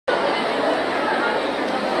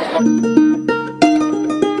Hãy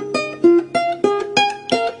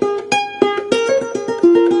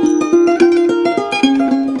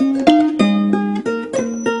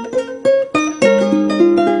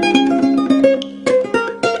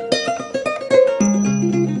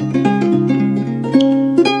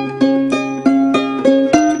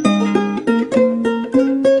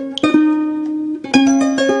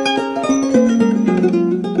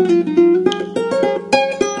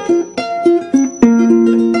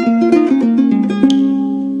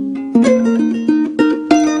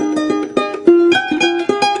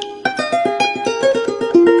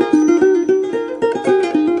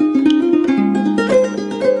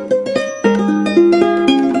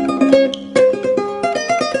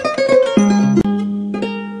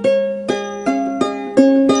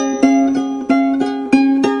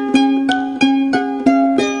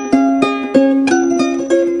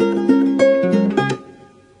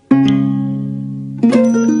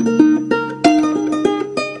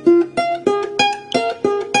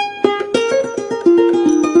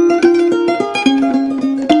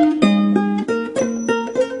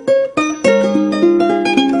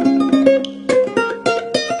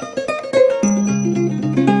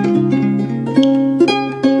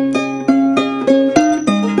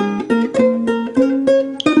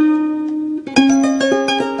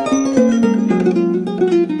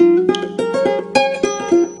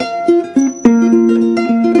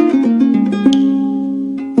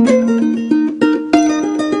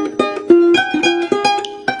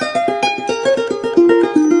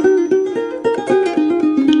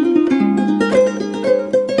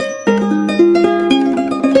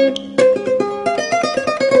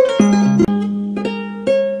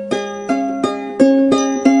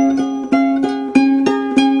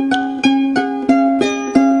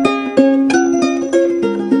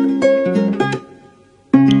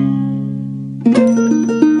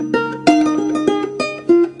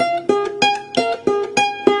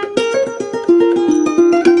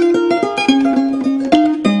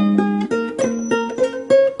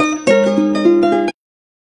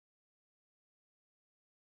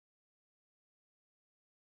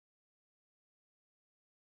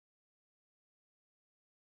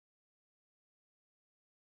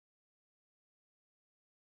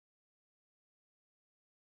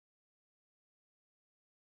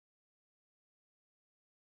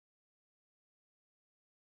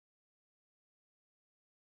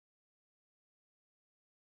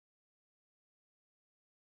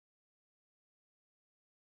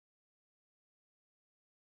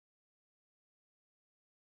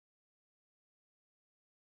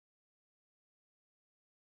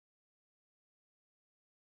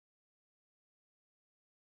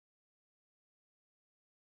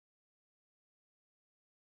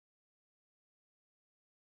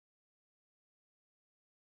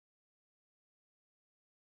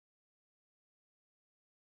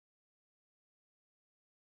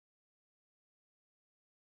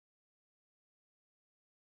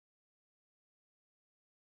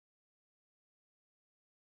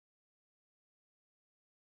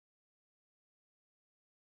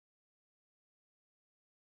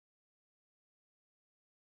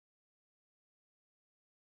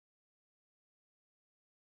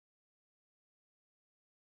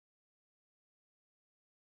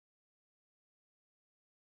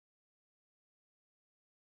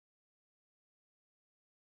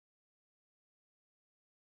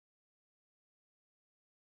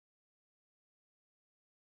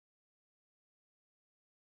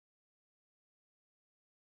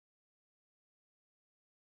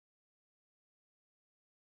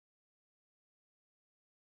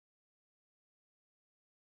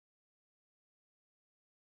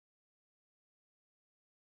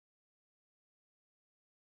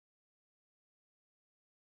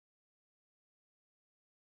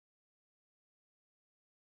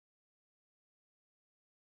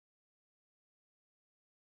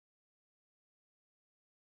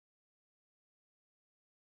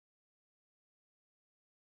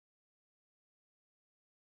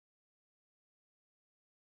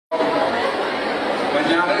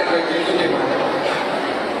subscribe cho kênh Ghiền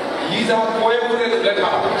Mì Gõ để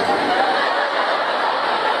không bỏ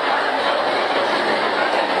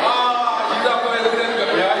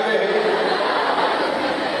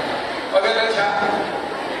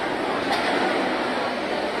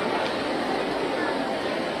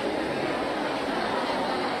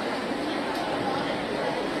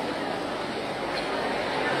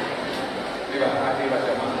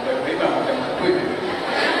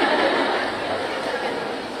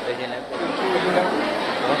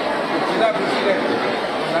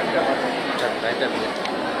lỡ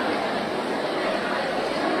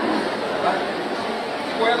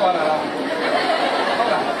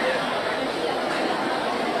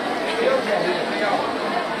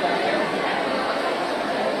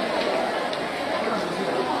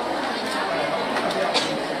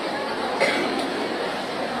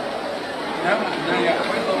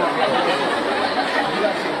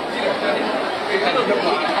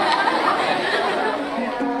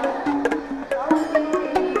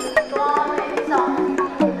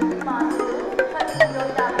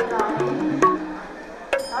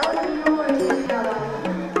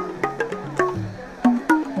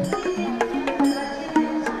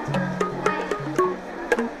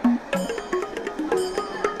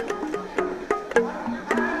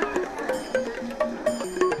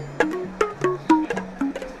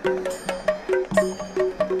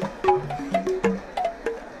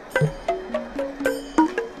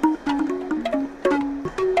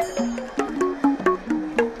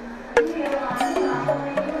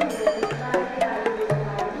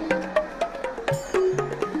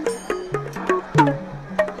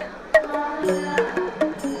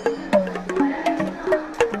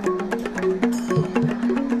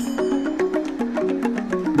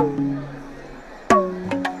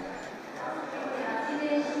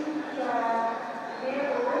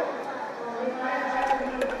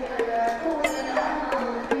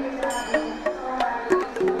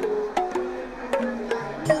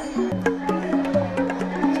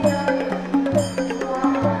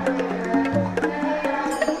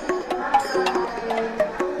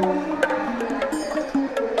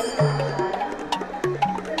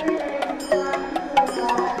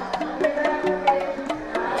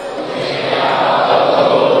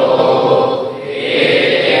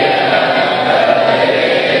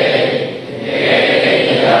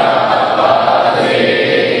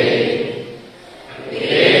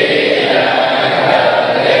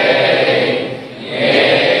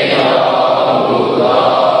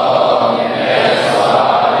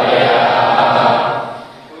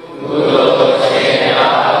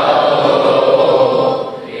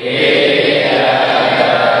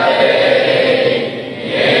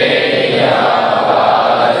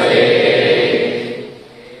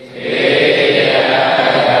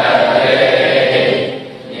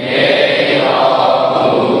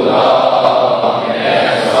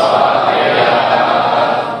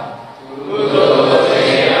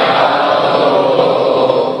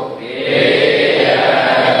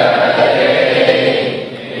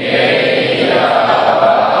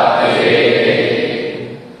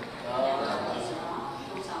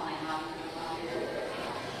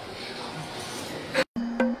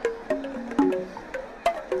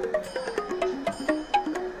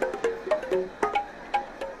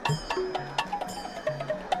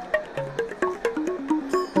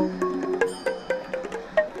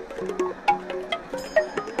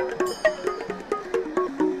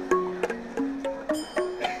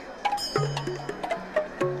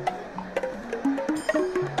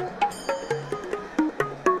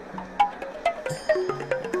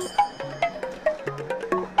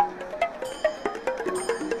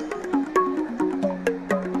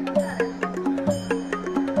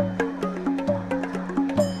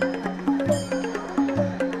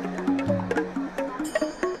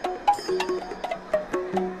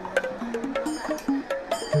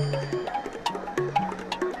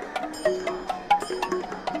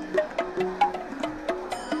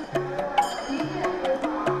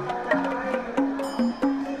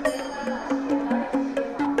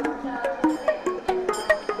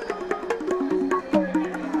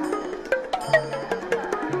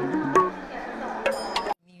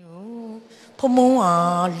ဖမုံးက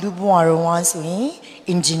လူဘွားတော်ဝါဆိုရင်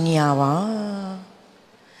အင်ဂျင်နီယာပါ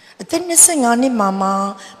အသက်25နှစ်မှာ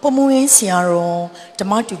ဖမုံးရင်းဆရာတော်ဓမ္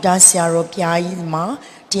မတူတာဆရာတော်ပြာကြီးမှာ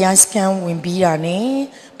တရားစခန်းဝင်ပြီးတာနဲ့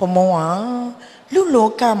ဖမုံးကလူလော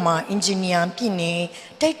ကမှာအင်ဂျင်နီယာဖြစ်နေ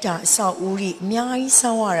တိုက်တာအဆောက်အဦတွေအများကြီး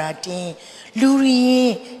ဆောက်ရတာတင်လူတွေ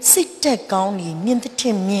ရဲ့စိတ်တက်ကောင်းနေမြင့်တဲ့ထ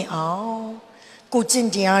င်မြင့်အောင်ကိုကျင့်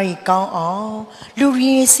တရားတွေကောင်းအောင်လူရ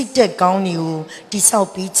င်းစိတ်တက်ကောင်းတွေကိုတိဆောက်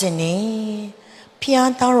ပြီးခြင်းနဲ့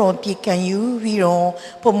ဖျားသားတော်ပြေကံယူပြီးတော့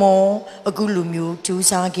ဘုံမအခုလူမျိုးကြိုး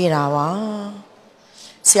စားခဲ့တာပါ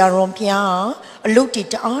ဆရာတော်ဖျားအလုတ်တီ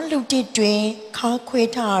တအားလုတ်တီတွင်ခါခွဲ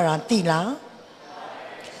ထားရတာသိလား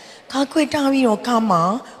ခါခွဲထားပြီးတော့ခါမှာ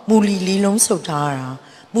မူလီလေးလုံးဆုပ်ထားရတာ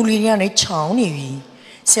မူလီတွေကလည်းချောင်းနေပြီ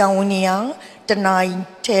ဆရာဝန်ကြီးကတနိုင်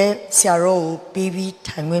တဲ့ဆရာတော်ကိုပေးပြီး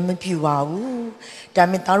ထိုင်ခွင့်မပြုပါဘူးဒါပေ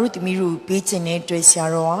မဲ့သားတို့သမီးတို့ပေးခြင်းတဲ့အတွက်ဆရာ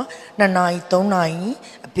တော်က2နာရီ3နာရီ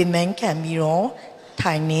အပင်ပန်းခံပြီးတော့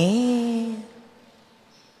ထိုင်နေ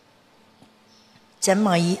ကျမ်း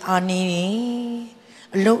မာရေးအားနေတယ်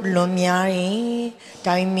အလုတ်လွန်များတယ်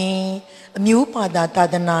ဒါပေမဲ့အမျိုးဘာသာသာ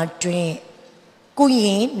သနာတွင်ကိုရ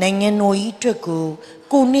င်နိုင်ငံတော်ကြီးအတွက်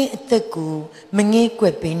ကိုနဲ့အသက်ကိုမငဲ့ကွ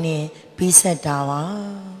က်ပင်နဲ့ပေးဆက်တာပါ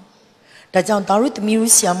ဒါကြောင့်သားတို့သမီး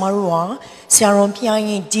တို့ဆရာမတို့ဟာဆရာတော်ဖျားရ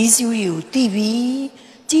င်ဂျေဇုတွေကိုသိပြီး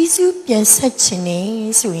ဂျေဇုပြန်ဆက်ခြင်းနေ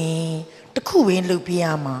ဆိုရင်တခုပဲလုပ်ပြရ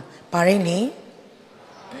မှာဗါရဲလေ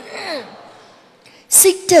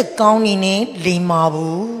စိတ်တက်ကောင်းနေနဲ့လိမ်မာ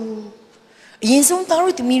ဘူးအရင်ဆုံးသား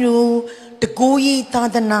တို့သမီးတို့တကိုးကြီးသာ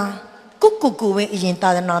သနာကိုပဲအရင်သာ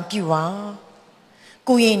သနာပြုပါ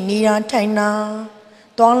ကိုရင်နေရာထိုင်တာ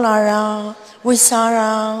တွားလာတာဝိစား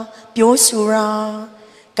တာပြောဆိုတာ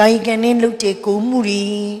ကာယကံနဲ့လုပ်တဲ့ကိုမှုတွေ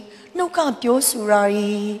နှုတ်ကပြောဆိုတာတွေ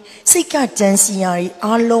စိတ်ကကြံစီရာတွေ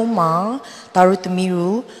အားလုံးမှာသားတို့သမီး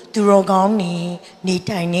တို့သူတော်ကောင်းနေ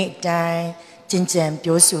ထိုင်တဲ့အတိုင်းကျင့်ကြံ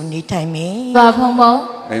ပြောဆိုနေထိုင်မယ်ပါဖုံဖုံ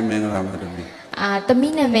အေးမင်္ဂလာပါသမီးသ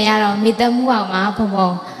မီးနာမည်ကတော့မေတ္တမှုအောင်ပါဖုံဖုံ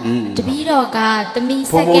တပီးတော့ကသမီး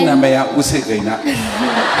စက္ကန့်ဖုံဖုံနာမည်ကဦးစိတ်ကိန်းနာ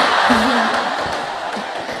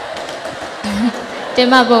တင်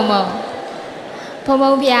မဖုံ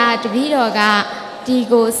ဖုံဗျာတပီးတော့ကဒီ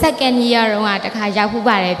ကိုစက္ကန့်ကြီးရတော့တခါရောက်ဖူး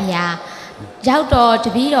ပါတယ်ဗျာရောက်တော့တ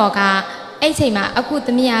ပီးတော့ကအဲ့ချိန်မှာအခုသ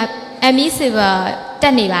မီးက ME Silver တ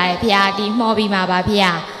က်နေပါတယ်ဗျာဒီမှော်ပြီးမှာပါ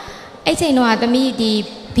ဗျာအဲ့ချိန်တော့သမီးဒီ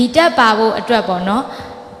ဘီတက်ပါဖို့အတွက်ပေါ့နော်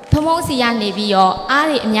ဖုံစီကနေပြီးတော့အား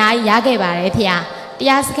တွေအများကြီးရခဲ့ပါတယ်ဖေ။တ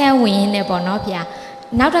ရားစခန်းဝင်ရင်းနဲ့ပေါ့နော်ဖေ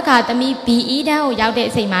။နောက်တစ်ခါသမီး BE တန်းကိုရောက်တဲ့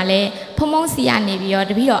အချိန်မှာလည်းဖုံစီကနေပြီးတော့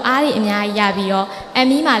တပီတော့အားတွေအများကြီးရပြီးတော့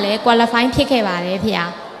ME မှာလည်း qualify ဖြစ်ခဲ့ပါတယ်ဖေ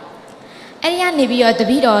။အဲ့ဒီကနေပြီးတော့တ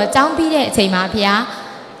ပီတော့ကျောင်းပြီးတဲ့အချိန်မှာဖေ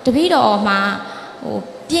။တပီတော့မှ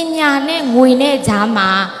ပညာနဲ့ငွေနဲ့ကြားမှာ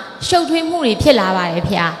ရှုပ်ထွေးမှုတွေဖြစ်လာပါတယ်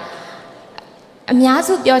ဖေ။အများ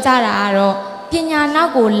စုပြောကြတာကတော့ပညာနော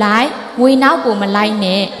က်ကိုလိုက်ငွေနောက်ကိုမလိုက်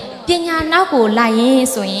နဲ့ပညာနောက်ကိုလိုက်ရင်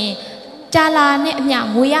ဆိုရင်ကြာလာနဲ့အမျှ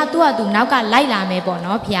ငွေရသူ့ဟာသူနောက်ကလိုက်လာမယ်ပေါ့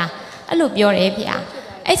နော်ဖေ။အဲ့လိုပြောတယ်ဖေ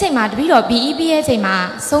။အဲ့ချိန်မှာတပီတော့ BEP ရဲ့ချိန်မှာ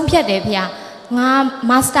ဆုံးဖြတ်တယ်ဖေ။ငါ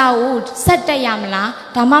မာစတာကိုဆက်တက်ရမလား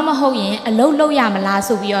ဒါမှမဟုတ်ရင်အလုပ်လုပ်ရမလား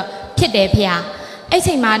ဆိုပြီးတော့ဖြစ်တယ်ဖေ။အဲ့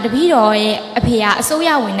ချိန်မှာတပီတော့ရဲ့အဖေကအစိုးရ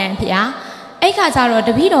ဝန်ထမ်းဖေ။အဲ့ခါကျတော့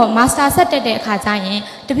တပီတော့မာစတာဆက်တက်တဲ့အခါကျရင်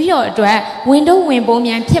တပီတော့အတွက်ဝင်တော့ဝင်ပုံ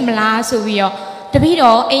မြန်ဖြစ်မလားဆိုပြီးတော့တပီ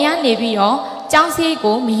တော့အိမ်ကနေပြီးတော့ကျောင်းစည်း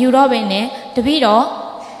ကိုမယူတော့ဘဲနဲ့တပီတော့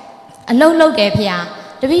အလုပ်လုပ်တယ်ဖေ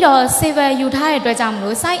။တပီတော့ civil ယူထားတဲ့အတွက်ကြောင့်မ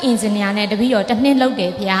လို့ site engineer နဲ့တပီတော့တစ်နှစ်လုပ်တ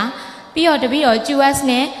ယ်ဖေ။ပြီးတော့တပီတော့ QS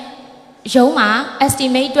နဲ့ရုံးမှာ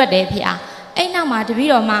estimate တွက်တယ်ဖေ။အဲ့နောက်မှာတပီ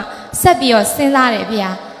တော့မှဆက်ပြီးတော့စဉ်းစားတယ်ဖေ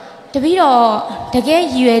။တပီတော့တကယ်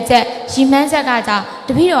ရည်ရွယ်ချက်ရည်မှန်းချက်ကကြောင့်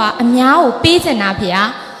တပီတော့အများကိုပေးချင်တာဖေ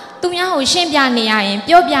။သူများကိုရှင်းပြနေရရင်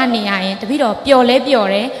ပြောပြနေရရင်တပီတော့ပျော်လဲပျော်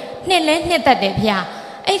တယ်နှစ်လဲနှစ်သက်တယ်ဖေ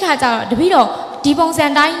။အဲ့ခါကျတော့တပီတော့ဒီပုံစံ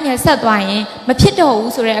တိုင်းနဲ့ဆက်သွားရင်မဖြစ်တော့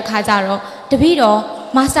ဘူးဆိုတဲ့အခါကျတော့တပီတော့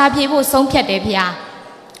မာစတာဖြေဖို့ဆုံးဖြတ်တယ်ဖေ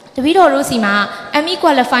။တပီတော့တို့စီမှာ ME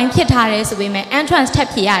qualify ဖြစ်ထားတယ်ဆိုပေမဲ့ entrance ထပ်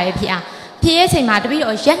ဖြေရတယ်ဖေ။ဖြေရဲ့ချိန်မှာတပီ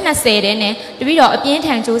တော့ရက်20တဲ့နဲ့တပီတော့အပြင်းထ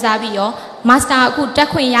န်စူးစမ်းပြီးတော့မာစတာအခုတက်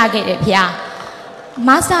ခွင့်ရခဲ့တယ်ဖေ။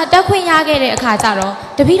မာစတာတက်ခွင့်ရခဲ့တဲ့အခါကျတော့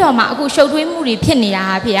တပီတော့မှအခုရှုပ်ထွေးမှုတွေဖြစ်နေတာ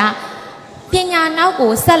ဟာဖေ။ပညာနောက်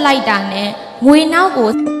ကိုဆက်လိုက်တာနဲ့ငွေနောက်ကို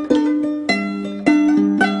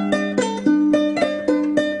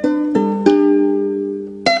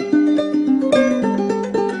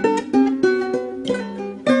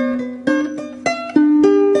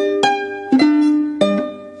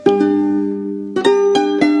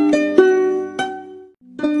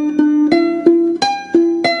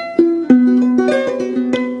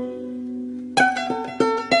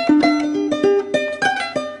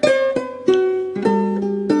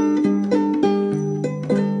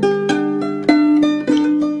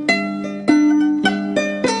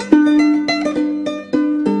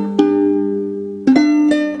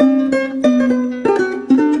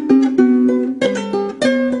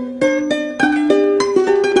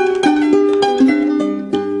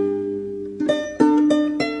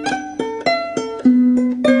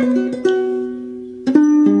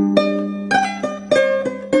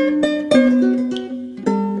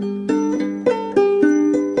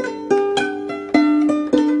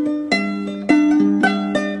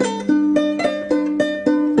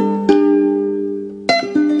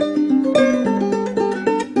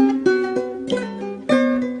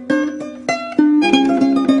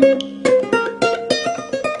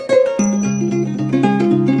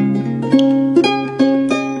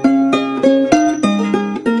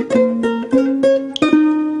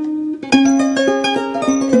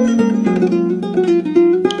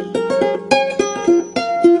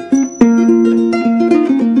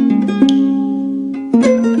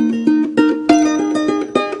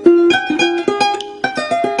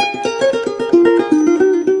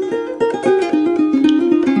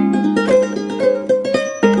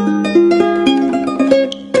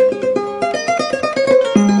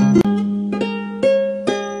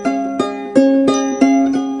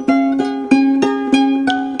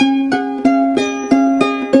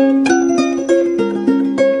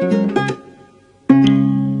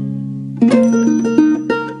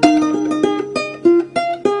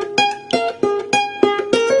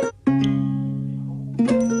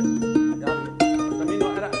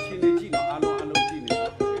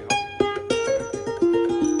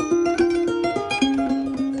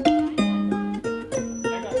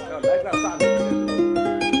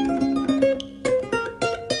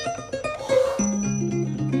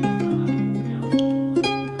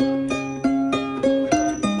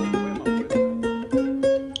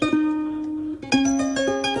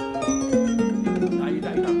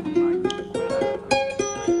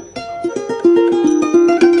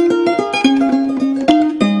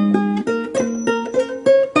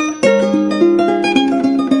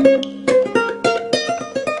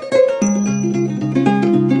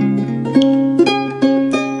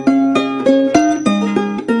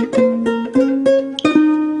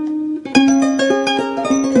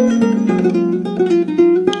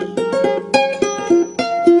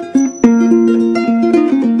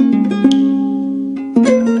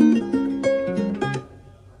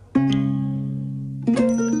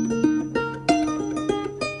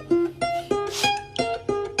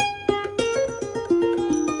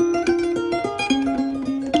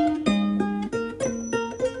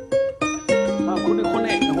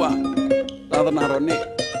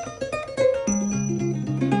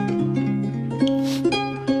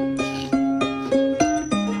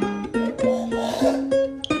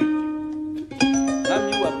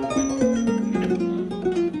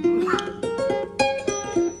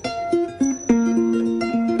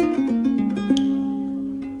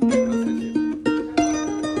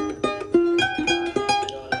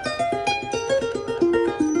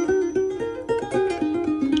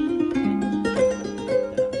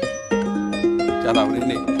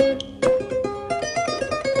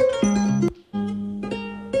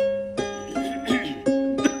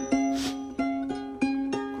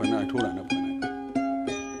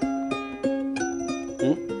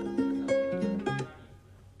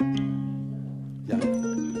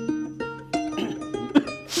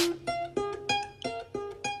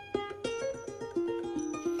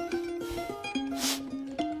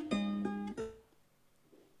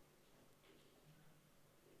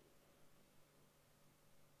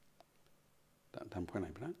ခံ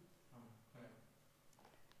နိုင်ပါလား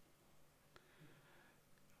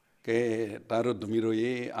ကဲတာတို့သမီးတို့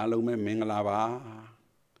ရေအားလုံးပဲမင်္ဂလာပါ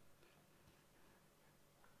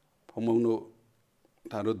ဘုံဘုံတို့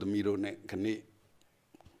တာတို့သမီးတို့ ਨੇ ခဏ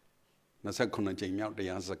29ကြိမ်မြောက်တ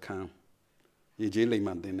ရားစခန်းရေကြီးလိမ္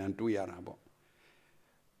မာသင်တန်းတွေ့ရတာပေါ့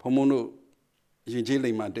ဘုံဘုံတို့ရင်ကြီးလိ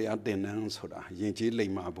မ္မာတရားသင်တန်းဆိုတာရင်ကြီးလိ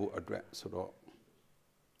မ္မာဖို့အတွက်ဆိုတော့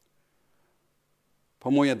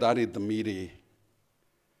ဘုံဘုံရဲ့သားတွေသမီးတွေ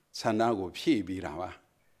ဆန္ဒကိုဖြည့်ပြီးတာပါ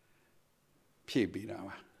ဖြည့်ပြီးတာ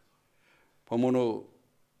ပါဘုံဘုံတို့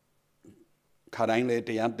ခါတိုင်းလေတ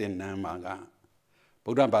ရားသင်တန်းမှာက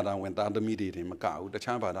ဗုဒ္ဓဘာသာဝင်သားသမီးတွေမကဘူးတ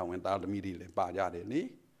ခြားဘာသာဝင်သားသမီးတွေလည်းပါကြတယ်နိ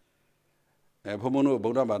ဘုံဘုံတို့ဗု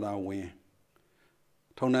ဒ္ဓဘာသာဝင်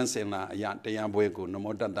ထုံနှန်းစင်လာအရာတရားပွဲကိုန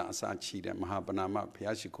မောတတ္တအစာချီတဲ့မဟာပဏာမဘု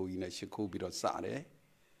ရားရှိခိုးကြီးနဲ့ရှိခိုးပြီးတော့စတယ်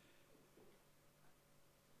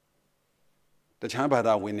တခြားဘာ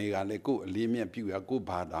သာဝင်တွေကလည်းကိုယ်အလေးမြတ်ပြုရကိုယ်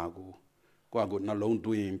ဘာသာကိုကိုနှလုံး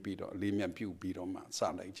သွင်းပြီးတော့အလေးမြတ်ပြုပြီးတော့မှစ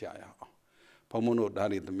လိုက်ကြရအောင်ဘုံဘုံတို့ဒါ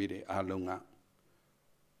တွေသမီးတွေအားလုံးက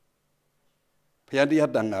ဘုရားတ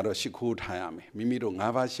ရားတန်ခါတော့ရှိခိုးထားရမယ်မိမိတို့၅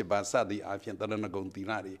ပါး၈ပါးစသည်အပြင်တရဏဂုံသီ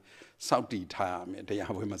လတွေစောင့်တည်ထားရမယ်တ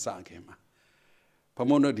ရားပွဲမစခင်မှာဘုံ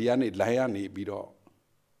ဘုံတို့ဒီကနေလိုင်းရနေပြီးတော့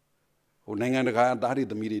ဟိုနိုင်ငံတကာသားတွေ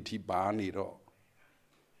သမီးတွေထိပါနေတော့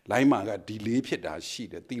လိုင်းမှာကဒီလေးဖြစ်တာရှိ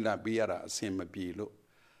တယ်သီလပေးရတာအဆင်မပြေလို့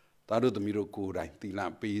သားတို့သမီးတို့ကိုယ်တိုင်သီလ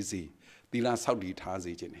ပေးစီသီလစောင့်တည်ထား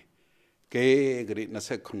စေခြင်းနဲ့ကဲကြိ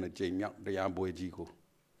29ကြိမ်မြောက်တရားပွဲကြီးကို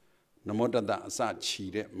နမောတတ္တအစချီ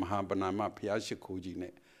တဲ့မဟာပဏာမဘုရားရှိခိုးကြီး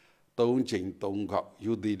နဲ့3ကြိမ်3ခေါက်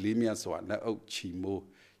ယူသည်လေးမြတ်စွာလက်အုပ်ချီမိုး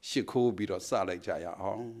ရှိခိုးပြီးတော့စလိုက်ကြရ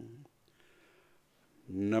အောင်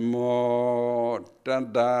နမောတတ္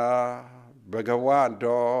တဘဂဝ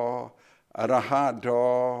တောအရဟ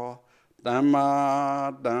တောသမ္မာ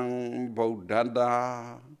သမ္ဗုဒ္ဓတ္တ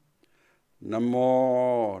နမော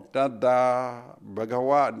တတ္တဘဂ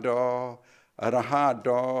ဝတောအရဟ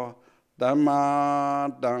တောသမ္မာ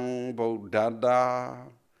သမ္ဗုဒ္ဓတ္တ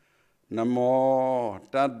နမော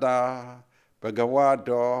တတ္တဘဂဝ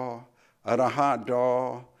တောအရဟတော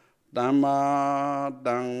သမ္မာသ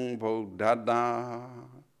မ္ဗုဒ္ဓတ္တ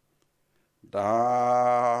သာ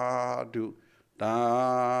ဓုသာ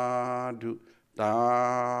ဓုသာ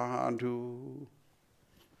ဓု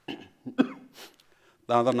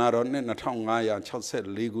သာသနာတော်နှစ်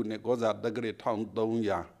2564ခုနှစ်ကောဇာတက္က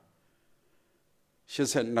ရာ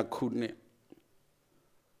1382ခုနှစ်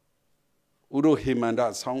ဥရဟိမန္တ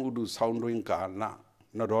ဆောင်းဥဒုဆောင်းတွင်ကာလ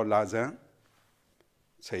နရောလာဇန်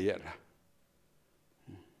10ရက်လား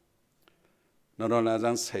နရောလာဇ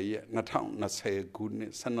န်10ရက်2020ခုနှ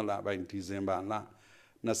စ်12လပိုင်းဒီဇင်ဘာလ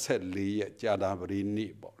24ရက်ကြာသပတေး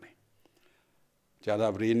နေ့ပေါ့လေကြာသ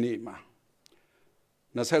ပတေးနေ့မှာ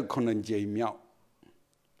29ကြိမ်မြောက်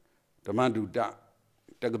ဓမ္မဒုတ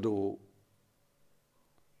တက္ကသိုလ်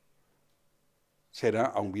ဆယ်တ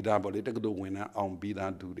န်းအောင်ပြီးသားပေါ့လေတက္ကသိုလ်ဝင်တန်းအောင်ပြီး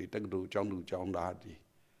သားသူတွေတက္ကသိုလ်ကျောင်းသူကျောင်းသားတွေ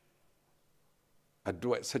အ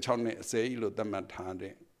တွက်16နှစ်အစဲကြီးလို့သတ်မှတ်ထား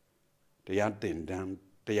တဲ့တရားသင်တန်း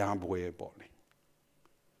တရားပွဲပေါ့လေ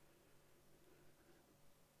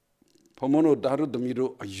ဘုံမတို့တာတို့သမီး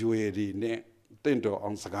တို့အရွယ်တွေနဲ့တင့်တော်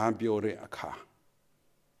အောင်စကားပြောတဲ့အခါ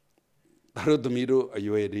တာတို့သမီးတို့အ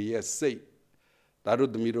ရွယ်တွေရဲ့စိတ်တာ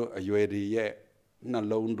တို့သမီးတို့အရွယ်တွေရဲ့နှ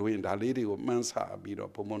လုံးသွင်းဒါလေးတွေကိုမှန်းဆပြီး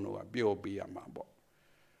တော့ဘုံဘုံတို့ကပြောပေးရမှာပေါ့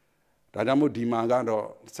ဒါကြောင့်မို့ဒီမှာကတော့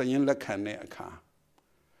စရင်လက်ခံတဲ့အခါ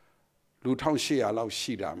လူ1800လောက်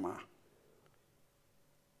ရှိတာမှာ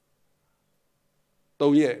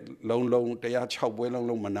3ရက်လုံးတရား6ပွဲ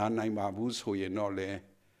လုံးမနာနိုင်ပါဘူးဆိုရင်တော့လေ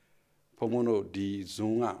ဘုံဘုံတို့ဒီဇွ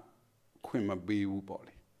န်ကခွင့်မပေးဘူးပေါ့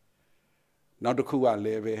လေနောက်တစ်ခုကလ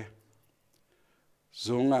ည်းပဲ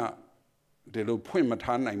ဇွန်ကဒီလိုဖွင့်မ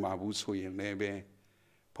ထားနိုင်ပါဘူးဆိုရင်လည်းပဲ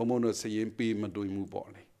ဘုံဘုံတို့စရင်ပေးမတွေ့မှုပေါ့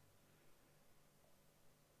လေ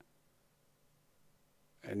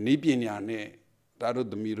နိပညာနဲ့တာတို့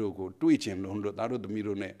သမီးတို့ကိုတွေ့ချင်လုံးလို့တာတို့သမီး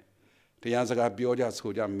တို့နဲ့တရားစကားပြောကြ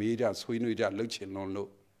ဆိုကြမေးကြဆွေးနွေးကြလှုပ်ချင်လုံးလို့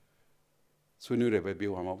ဆွေးနွေးတယ်ပဲ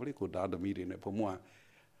ပြောပါမှာပေါ့လေကိုတာသမီးတွေနဲ့ဘုံဘုံက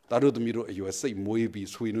တာတို့သမီးတို့အရွယ်စိတ်မွေးပြီး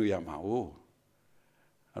ဆွေးနွေးရမှာ哦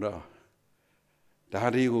အဲ့တော့ဒါ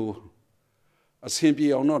တွေကိုအဆင်ပြေ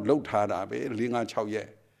အောင်တော့လှုပ်ထားတာပဲ4-5-6ရက်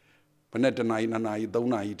ဘယ်နဲ့1နာရီ2နာရီ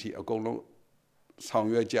3နာရီထိအကုန်လုံးဆောင်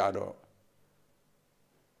ရွက်ကြတော့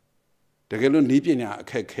တကယ်လို့နီးပညာအ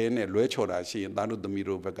ခက်ခဲနဲ့လွဲချော်တာရှိရင်သားတို့သမီး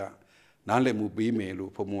တို့ဘက်ကနားလည်မှုပေးမယ်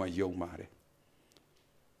လို့ဘုံဘုံကယုံပါတယ်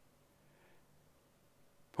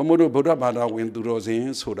ဘုံဘုံတို့ဗုဒ္ဓဘာသာဝင်သူတော်စင်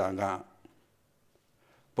ဆိုတာက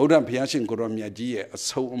ဗုဒ္ဓဘုရားရှင်ကိုရောမြတ်ကြီးရဲ့အ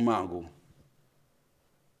ဆုံးအမကို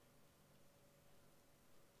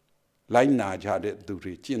လိုက်နာကြတဲ့သူ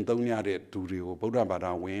တွေကျင့်သုံးရတဲ့သူတွေကိုဗုဒ္ဓဘာ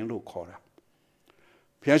သာဝင်လို့ခေါ်တာ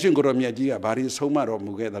ဖျားရှင်ကိုရောမြတ်ကြီးကဘာလို့ဆုံးမတော်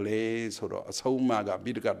မူခဲ့သလဲဆိုတော့အဆုံးအမက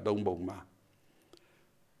ပိဋက3ပုံမှာ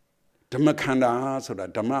ဓမ္မခန္ဓာဆိုတာ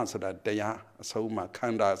ဓမ္မဆိုတာတရားအဆုံးအမခ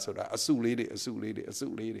န္ဓာဆိုတာအစုလေးတွေ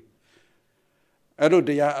အဲ့လို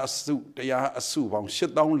တရားအစုပေါင်း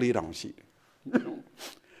84,000ရှိတယ်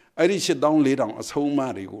အဲ့ဒီ84,000အဆုံးအမ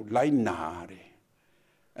တွေကိုလိုက်နာတယ်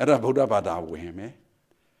အဲ့ဒါဗုဒ္ဓဘာသာဝင်မယ်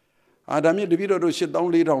အာဒါမြင့်တပည့်တော်တို့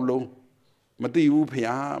84,000လုံးမသိဘူးဖေ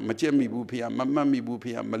ဟာမကြက်မိဘူးဖေဟာမမှတ်မိဘူး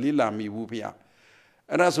ဖေဟာမလိလာမိဘူးဖေဟာ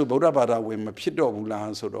အဲ့ဒါဆိုဗုဒ္ဓဘာသာဝင်မဖြစ်တော့ဘူး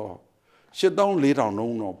လားဆိုတော့84,000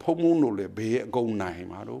လုံးတော့ဖုံဖုံတို့လည်းဘေးအကုန်နိုင်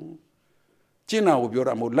မှာတော့ကျင့်တာကိုပြော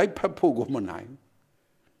တာမဟုတ်လိုက်ဖတ်ဖို့ကိုမနိုင်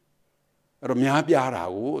အဲ့တော့များပြားတာ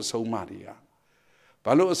ကိုအဆုံးအမတွေက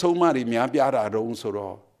ဘာလို့အဆုံးအမတွေများပြားတာတုံးဆို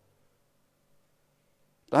တော့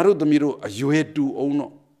ဒါတို့သမီးတို့အရွယ်တူအောင်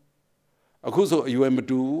တော့အခုဆိုအရွယ်မ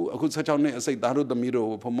တူအခု16နှစ်အစိတ်သားတို့သမီးတို့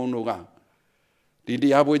ဖုံဖုံတို့ကဒီတ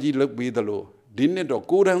ရားပွဲကြီးလုပ်ပေးသလိုဒီနှစ်တော့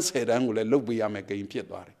9တန်း10တန်းကိုလည်းလုပ်ပေးရမယ်ဂိမ်းဖြစ်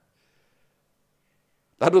သွားတယ်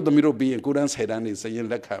ဒါတို့သမီးတို့ပြီးရင်9တန်း10တန်းနေစရင်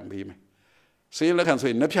လက်ခံပေးမယ်စရင်လက်ခံဆို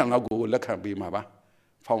ရင်နှစ်ဖြန်လောက်ကိုလက်ခံပေးမှာပါ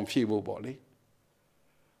ဖောင်ဖြည့်ဖို့ပေါ့လေ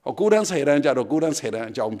ဟော9တန်း10တန်းကြတော့9တန်း10တန်း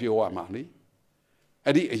အကြောင်းပြောရမှာလေ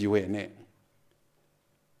အဲ့ဒီအရွယ်နဲ့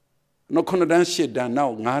နောက်9တန်း10တန်းနော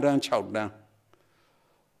က်5တန်း6တန်း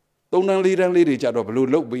3တန်း4တန်းလေးတွေကြတော့ဘယ်လို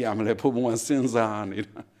လုပ်ပေးရမလဲဘုံဘုံကစဉ်းစားနေ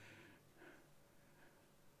တာ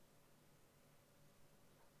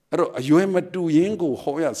အဲ့တော့အရွယ်မတူရင်းကို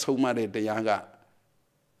ဟောရဆုံးမတဲ့တရားက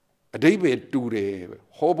အဓိပ္ပာယ်တူတယ်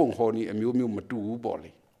ဟောပုံဟောနည်းအမျိုးမျိုးမတူဘူးပေါ့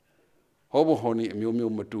လေဟောပုံဟောနည်းအမျိုး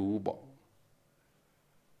မျိုးမတူဘူးပေါ့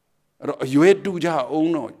အဲ့တော့အရွယ်တူကြအောင်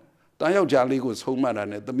တော့တားယောက်ျားလေးကိုဆုံးမတာ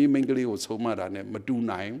နဲ့သမီးမိန်းကလေးကိုဆုံးမတာနဲ့မတူ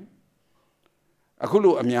နိုင်အခု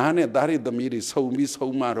လိုအများနဲ့သားရသမီးတွေဆုံပြီး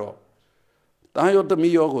ဆုံးမတော့တားယောသ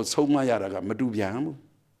မီးယောကိုဆုံးမရတာကမတူပြန်ဘူး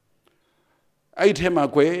အဲ့ထဲမှာ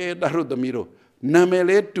ကွယ်တားတို့သမီးတို့နာမည်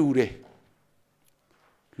လေးတူတယ်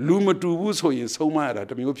လူမတူဘူးဆိုရင်ဆုံးမရတာ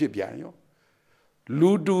တစ်မျိုးဖြစ်ပြန်ရော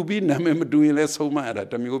လူတူပြီးနာမည်မတူရင်လည်းဆုံးမရတာ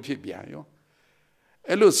တစ်မျိုးဖြစ်ပြန်ရော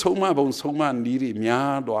အဲ့လိုဆုံးမပုံဆုံးမနည်းတွေ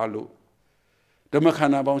များသွားလို့ဓမ္မခ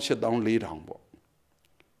န္ဓာပေါင်း84,000ပေါ့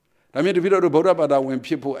ဒါမြင်တပည့်တော်တို့ဗုဒ္ဓဘာသာဝင်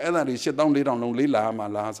ဖြစ်ဖို့အဲ့ဒါတွေ84,000လုံးလေးလာမှာ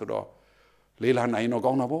လားဆိုတော့လေးလာနိုင်တော့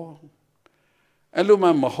ကောင်းတာပေါ့အဲ့လိုမှ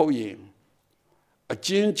မဟုတ်ရင်အ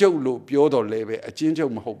ကျဉ်းချုပ်လို့ပြောတော့လဲပဲအကျဉ်းချု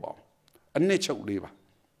ပ်မဟုတ်ပါဘူးအနှစ်ချုပ်လေးပါ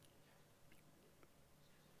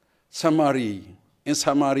summary in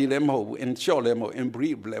summary လည်းမဟုတ်ဘူး in short လည်းမဟုတ် in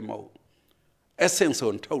brief လည်းမဟုတ် essence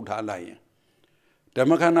ကိုထုတ်ထားလိုက်ရင်ဓမ္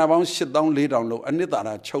မခန္ဓာပေါင်း84,000လုံးအနှစ်သာရ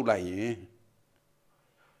ချုပ်လိုက်ရင်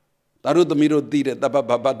ဒါတို့သမီးတို့သိတဲ့တပ္ပ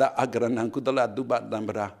ပပတ္တအဂရဏံကုသလတုပတံပ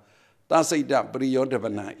ရာသစိတ်တပရိယောဓဗ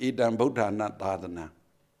နံဧတံဗုဒ္ဓနာသာသနာ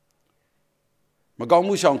မကောင်း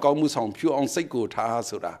မှုဆောင်ကောင်းမှုဆောင်ဖြူအောင်စိတ်ကိုထား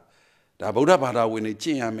ဆိုတာဒါဗုဒ္ဓဘာသာဝင်တွေကျ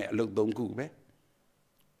င့်ရမယ်အလုပ်3ခုပဲ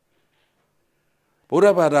ဗုဒ္ဓ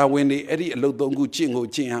ဘာသာဝင်တွေအဲ့ဒီအလုပ်3ခုကျင့်ကို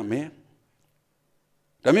ကျင့်ရမယ်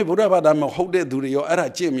ဒါပေမဲ့ဗုဒ္ဓဘာသာမဟုတ်တဲ့သူတွေရောအဲ့ဒါ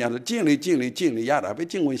ကျင့်များလို့ကျင့်လေရတာပဲ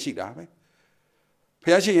ကျင့်ဝင်ရှိတာပဲဘု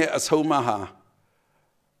ရားရှင်ရဲ့အဆုံးအမဟာ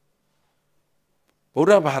ဗုဒ္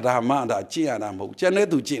ဓဘာသာမှဒါကျင့်ရတာမဟုတ်ကျန်တဲ့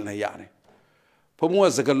သူကျင့်လည်းရတယ်ဘုံဘုံက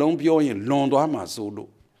စကလုံးပြောရင်လွန်သွားမှာစိုး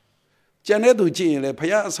လို့ကျန်တဲ့သူကျင့်ရင်လည်းဘု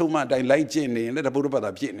ရားအဆုံးအမအတိုင်းလိုက်ကျင့်နေရင်လည်းဗုဒ္ဓဘာသာ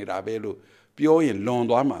ဖြစ်နေတာပဲလို့ပြောရင်လွန်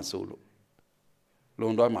သွားမှာစိုးလို့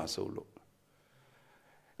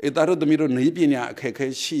အဲ့ဒါတို့သမီးတို့နေပညာအခက်ခဲ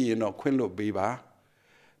ရှိရင်တော့ခွင့်လွတ်ပေးပါ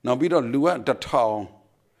နောက်ပြီးတော့လူက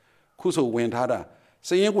1000ခုဆိုဝင်ထားတာစ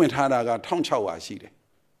ည်ရင်ဝင်ထားတာက1600ရှိတယ်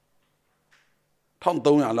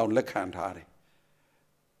1300လောက်လက်ခံထားတယ်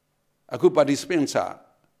အခု participants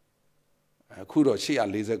အခုတော့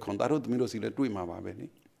840ခွန်ဒါတို့သမီးတို့စီလည်းတွေ့မှာပါပဲနိ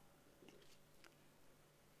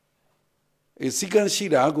စီကံရှိ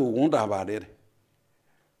တာကိုဝန်တာပါတယ်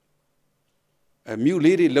မြူ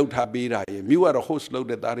လေးတွေလှုပ်ထားပေးတာရေမြူကတော့ host လုပ်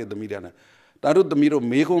တဲ့သားတွေသမီးတွေနဲ့ဒါတို့သမီးတို့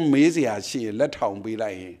မေးခွန်းမေးစရာရှိရင်လက်ထောင်ပေး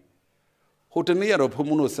လိုက်ရင်ဟိုတနေ့ကတော့ဖုံ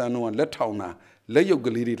ဖုံတို့စမ်းတော့လက်ထောင်တာလက်ရုပ်က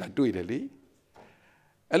လေးတွေလာတွေ့တယ်လေ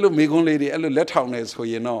အဲ့လိုမေးခွန်းလေးတွေအဲ့လိုလက်ထောင်နေဆို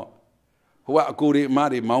ရင်တော့ဟိုကအကိုတွေအမ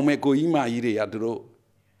တွေမောင်မဲကိုကြီးမကြီးတွေကသူတို့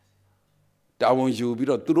တာဝန်ယူပြီး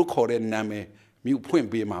တော့သူတို့ခေါ်တဲ့နာမည်မြူဖွင့်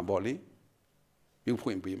ပေးမှာပေါ့လေမြူဖွ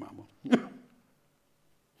င့်ပေးမှာပေါ့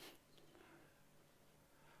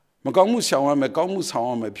မကောင်းမှုဆောင်ရမယ်ကောင်းမှုဆောင်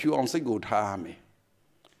ရမယ်ဖြူအောင်စိတ်ကိုထားရမယ်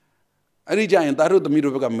အဲ့ဒီကြရင်သားတို့သမီး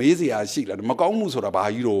တို့ဘက်ကမေးစရာရှိလားမကောင်းမှုဆိုတာဘာ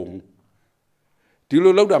ကြီးတော့ဒီ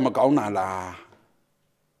လိုလောက်တာမကောင်းတာလား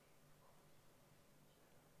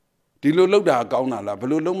ဒီလိုလောက်တာကောင်းတာလားဘယ်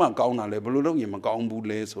လိုလုံးမကောင်းတာလဲဘယ်လိုလုံးရင်မကောင်းဘူး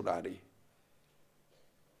လဲဆိုတာတွေ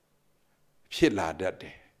ဖြစ်လာတတ်တ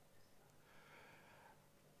ယ်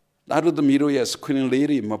သားတို့သမီးတို့ရဲ့ screen လေး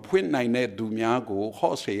တွေမဖွင့်နိုင်တဲ့သူများကို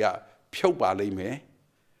ဟော့ဆေရဖြုတ်ပါလိမ့်မယ်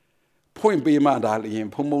point ပေးမှဒါလည်း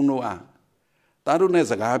ဖုံဖုံတို့อ่ะသားတို့နဲ့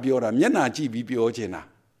စကားပြောတာမျက်နှာကြည့်ပြီးပြောချင်တာ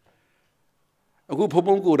အခုဖုံ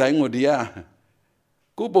ဖုံကိုယ်တိုင်းကိုဒီက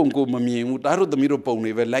ကိုပုံကိုမမြင်ဘူးသားတို့သမီးတို့ပုံ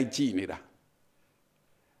တွေပဲလိုက်ကြည့်နေတာ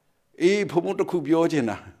အေးဖုံဖုံတစ်ခုပြောချင်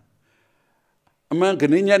တာအမှန်က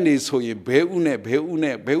နေညက်နေဆိုရင်ဘဲဥနဲ့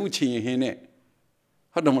ဘဲဥချင်ရင်ဟင်းနဲ့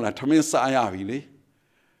ဟုတ်တယ်မလားထမင်းစားရပြီလေ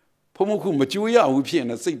ဖုံဖုံခုမကြွေးရဘူးဖြစ်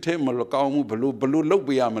နေစိတ်ထဲမလကောင်းဘူးဘလို့လုတ်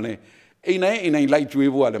ပေးရမလဲအိမ်တိုင်းလိုက်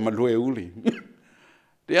ကြွေးဖို့ကလည်းမလွယ်ဘူးလေ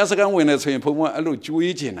တရားစကားဝင်နေဆိုရင်ဖုံဖုံအဲ့လို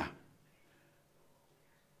ကြွေးချင်တာ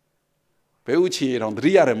ဘဲဥချင်ရအောင်တ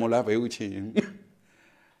တိရတယ်မို့လားဘဲဥချင်ရင်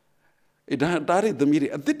အဲ့ဒါတွေသမီးတွေ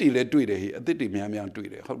အသစ်တွေလည်းတွေ့တယ်ဟိအသစ်တွေများတွေ့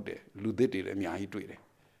တယ်ဟုတ်တယ်လူသစ်တွေလည်းအများကြီးတွေ့တယ်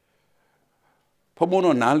ဖုံဖုံ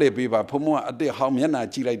တော့နားလေပေးပါဖုံဖုံကအသစ်ဟောင်းမျက်နှာ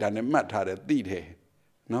ကြည့်လိုက်တာနဲ့မှတ်ထားတယ်သိတယ်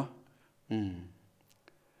နော်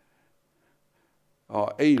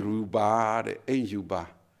အိမ်ရူပါတဲ့အိမ်ယူပါ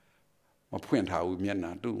မဖွင့်ထားဘူးမျက်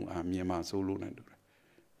နှာတူမြင်မှစိုးလို့နဲ့တူတယ်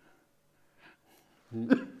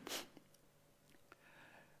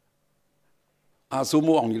ဆို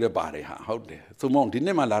မိုးအောင်ကြီးလည်းပါတယ်ဟာဟုတ်တယ်ဆိုမိုးအောင်ဒီ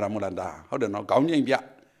နေ့မှလာတာမဟုတ်လားဒါဟုတ်တယ်နော်ခေါင်းငိမ့်ပြ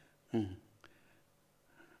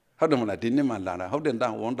ဟုတ်တယ်မလားဒီနေ့မှလာတာဟုတ်တယ်တ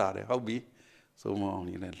န်ဝန်တာတယ်ဟုတ်ပြီဆိုမိုးအောင်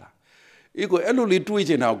ကြီးလည်းလာအေးကိုအဲ့လိုလေးတွေး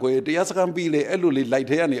ချင်တာကိုတရားစခန်းပြီးလေအဲ့လိုလေးလိုက်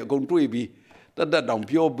ထဲကနေအကုန်တွေးပြီးတက်တောင်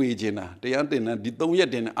ပြောပေးချင်တာတရားတင်တဲ့ဒီ3ရက်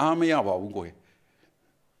တင်အားမရပါဘူးကို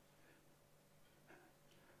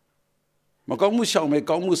မကောင်းမှုရှောင်မယ်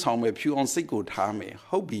ကောင်းမှုဆောင်မယ်ဖြူအောင်စိတ်ကိုထားမယ်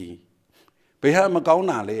ဟုတ်ပြီဘယ်ဟာမကောင်း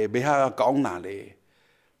တာလဲဘယ်ဟာကောင်းတာလဲ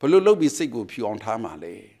ဘလို့လုပ်ပြီးစိတ်ကိုဖြူအောင်ထားမှာ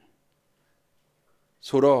လဲ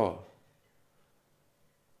ဆိုတော့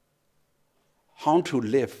how to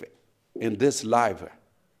live in this life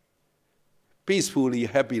peacefully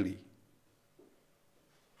happily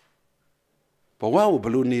ဘဝကိုဘ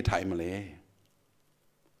လို့နေထိုင်မလဲ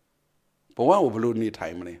ဘဝကိုဘလို့နေထို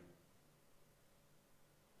င်မလဲ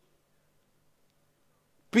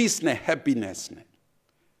peace နဲ့ happiness နဲ့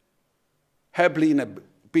happily နဲ့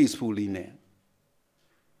peacefully နဲ့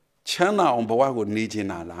ချမ်းသာအောင်ဘဝကိုနေချင်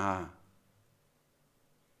တာလား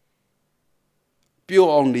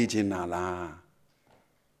ပျော်အောင်နေချင်တာလား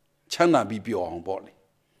ချမ်းသာပြီးပျော်အောင်ပေါ့လေ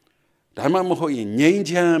ဒါမှမဟုတ်ရင်ငြိမ်း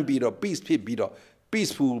ချမ်းပြီးတော့ peace ဖြစ်ပြီးတော့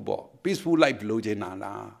peaceful ပေါ့ peaceful life လို့ချင်တာ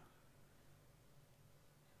လား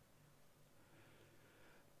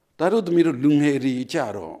ဒါတို့သမီးတို့လူငယ်တွေကြ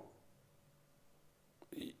တော့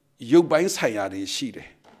ရုပ်ပိုင်းဆိုင်ရာတွေရှိတယ်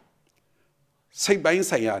စိတ်ပိုင်း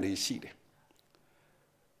ဆိုင်ရာတွေရှိတယ်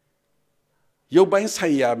ရုပ်ပိုင်းဆို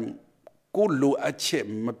င်ရာကိုလိုအပ်ချက်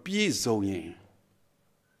မပြည့်စုံရင်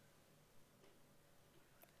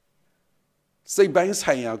စိတ်ပိုင်း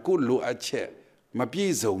ဆိုင်ရာကိုလိုအပ်ချက်မပြ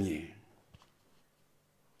ည့်စုံရင်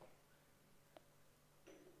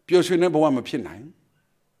ပျော်ရွှင်တဲ့ဘဝမဖြစ်နိုင်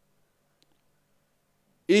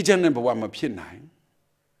အေးချမ်းတဲ့ဘဝမဖြစ်နိုင်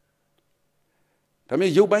ဒါပေ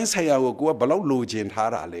မဲ့ရုပ်ပိုင်းဆိုင်ရာကိုကိုကဘလောက်လိုချင်ထား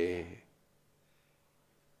တာလဲ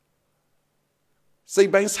စိ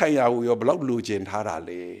တ်ပိုင်းဆိုင်ရာကိုရောဘလောက်လိုချင်ထားတာ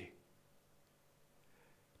လဲ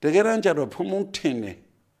တကယ်တမ်းကျတော့ဖုံဖုံထင်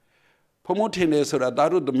တယ်ဆိုတာသား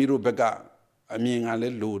တို့သမီးတို့ဘက်ကအမြင်ကလ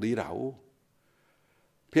ည်းလိုသေးတာ哦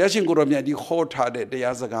ဘုရားရှင်ကိုရောမြတ်ကြီးခေါ်ထားတဲ့တ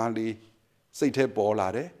ရားစကားလေးစိတ်ထဲပေါ်လာ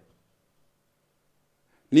တယ်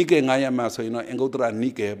နိကေ9ရက်မှဆိုရင်တော့အင်္ဂုတ္တရနိ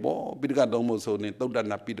ကေပေါ့ပိဋကသုံးဖို့ဆိုရင်သုတ္တ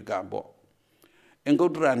နာပိဋကပေါ့အင်္ဂု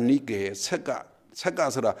တ္တရနိကေဆက်က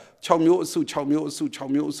ဆိုတာ6မျိုးအစု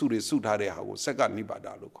တွေစုထားတဲ့ဟာကိုဆက်ကနိပါဒ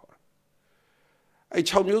လို့ခေါ်တာအဲ့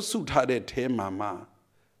6မျိုးစုထားတဲ့ထဲမှာ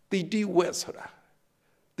တိတိဝက်ဆိုတာ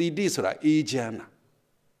တိတိဆိုတာအေးချမ်းတာ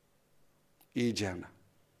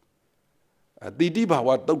တိတိဘာဝ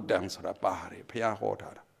တုတ်တံဆိုတာပါတယ်ဘုရားဟော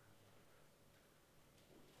ထားတာ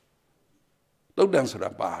တုတ်တံဆို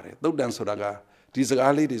တာပါတယ်တုတ်တံဆိုတာကဒီစ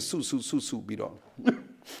ကားလေးတွေစုပြီးတော့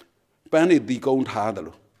ပန်းတွေတီကုန်းထားတယ်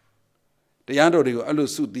လို့တရားတော်တွေကိုအဲ့လို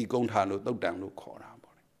စုတီကုန်းထားလို့တုတ်တံလို့ခေါ်တာ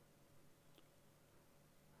ပေါ့လေ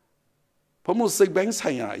ဘုံမစိတ်ပိုင်း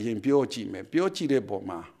ဆိုင်ရာအရင်ပြောကြည့်မယ်ပြောကြည့်တဲ့ပုံ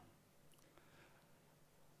မှာ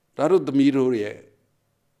ဒါတို့သမီးတို့ရဲ့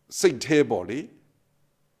စိတ်သေးပေါ့လေ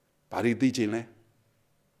ဘာတွေသိချင်းလဲ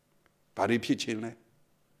ဘာတွေဖြစ်ချင်းလဲ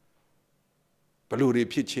ဘလို့တွေ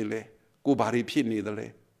ဖြစ်ချင်းလဲကိုဘာတွေဖြစ်နေသလဲ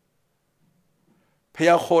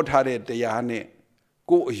ဖះခေါ်ထားတဲ့တရားနဲ့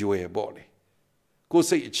ကိုအရွယ်ပေါ့လေကို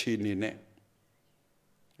စိတ်အခြေအနေနဲ့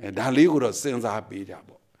ဒါလေးကိုတော့စဉ်းစားပေးကြ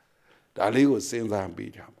ပေါ့ဒါလေးကိုစဉ်းစား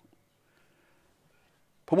ပေးကြပေါ့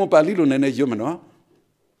ဘုံပါဠိလိုနည်းနည်းရွတ်မနော်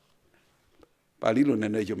ပါဠိလိုန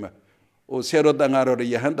ည်းနည်းရွတ်မဟိုဆရာတော်တန်ဃာတော်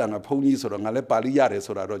ရဟန်းတန်ဃာဘုန်းကြီးဆိုတော့ငါလည်းပါဠိရတယ်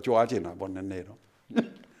ဆိုတာတော့ကြွားချင်တာပေါ့နည်းနည်းတော့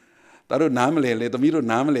ဒါတို့နားမလဲလေသမီးတို့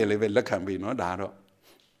နားမလဲလေပဲလက်ခံပေးနော်ဒါတော့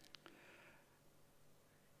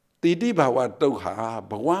တိတိဘာဝတုတ်ဟာ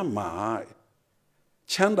ဘဝမှာ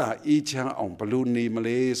Chanda each on balloon name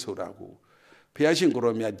Malay Sodago. Piachin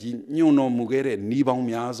Goromia, you know Mugere, Nibong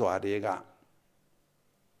Mias or Adega.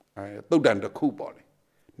 I told them the coupon.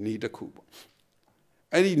 Need a coupon.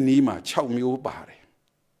 I need Nima chow mule body.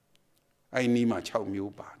 I need my chow mule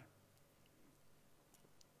body.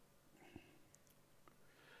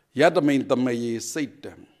 Yadamin the may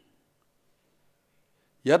Satan.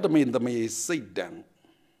 Yadamin the may Satan.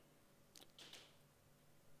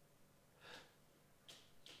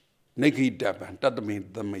 Naked Daban, that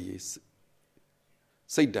means the may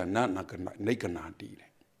Satan, not Nakanati.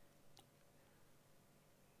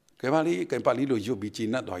 Kevali can palilo you be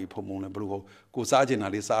chinat or pomona blue, Kusajin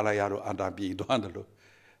Alisara Yaro Adabi, Duandalo.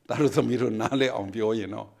 That was a mirror nale on Bio, you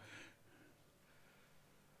know.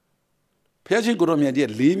 Piachin Goromia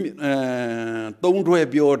did lim, don't wear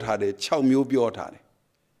Biot had a chow meal Biot had.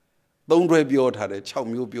 Don't wear Biot had a chow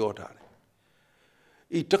meal Biot had.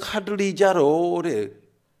 It took hardly Jaro.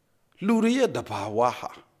 Luria da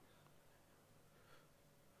Pawaha.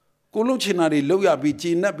 Coluchinari Loya be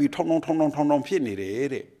Gina be Tonon Pinny.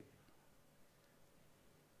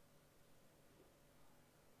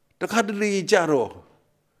 The Cadri Jaro.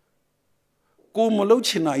 Go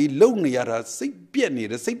Molochina, lonely at a sick penny,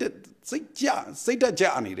 the say that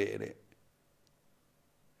Johnny.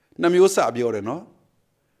 Namiosa Bioreno.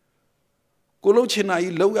 Coluchina,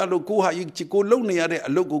 Loya Lokuha, you go lonely at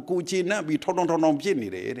a local Cucina be Tonon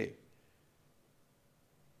Pinny.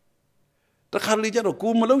 The Carlijano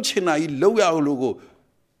Kumalochina, Loya logo,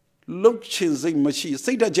 Lochin machine,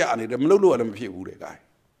 say that Johnny, the Molo and Pure guy.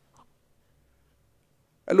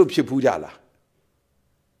 I look Pujala.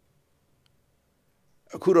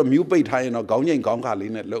 I could have mupate high in a Gaunia and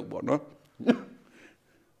Gongalin at Lobo.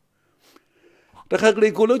 The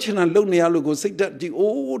Hagli Colochina Lonia logo say that the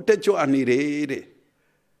old Techo Anide.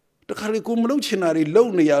 The Halikumlochina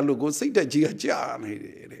Lonia logo say that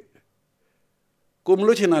Giajan.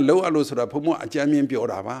 Kumlochina low alosra pomo a Jamian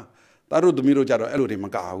Piorava, Taru the Miro Jaro Elodi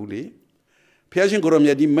Magauli. Piachin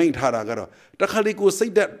Goromia di main Haragaro. The Halico say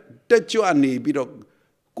that Joanni Bido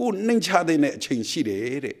good nature de change she.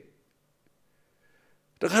 The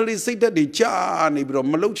Hali say that the Jani Bro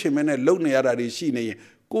Malochim and a lonely Aradi Shine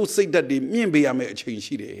go say that the Mimbe may change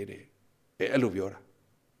she. Eluviora.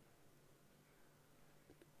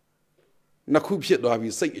 Nakupshit do have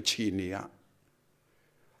you say a chinia.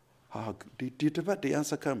 Did the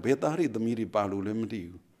answer come better the Miri Balu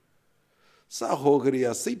Lemdi?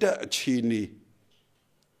 Sahogaria, Sita Chini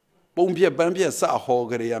Bombia Bambia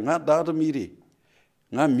Sahogaria, not that Miri.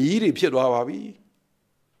 Not Miri Piedwabi.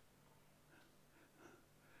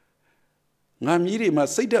 Not Miri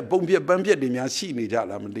must say that Bombia Bambia de Miachini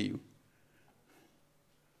Jalamdi.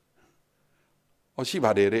 Or she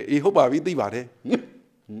bade, I hope I will be bade.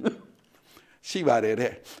 She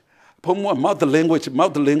bade. Pomo mouth language,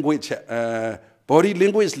 body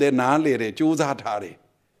language le na le Jews hatari.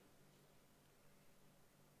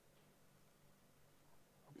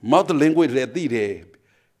 Mouth language le dire.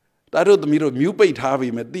 That the mirror mupate have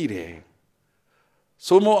him at dire.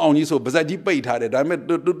 So more only so Bazaji bait had it. I met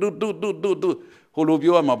do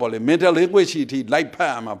Holobio Mabole, mental language he like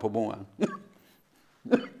Pama Pomoa.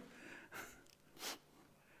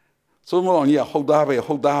 So more only a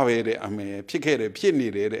Hodave, I mean, Picare,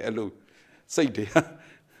 Pieni, Elu, say there.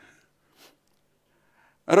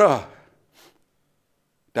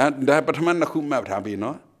 That but man who map have been,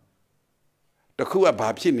 no? The Kua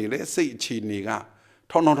Babini, let's say Chiniga,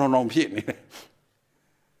 Tonon Pieni.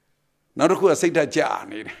 Now the Kua say that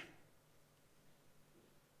Johnny.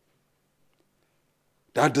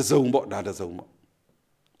 That is Zombo, that is Zombo.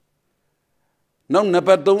 No,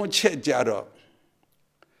 never don't check Jaro.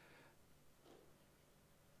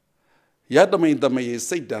 Yadamin the may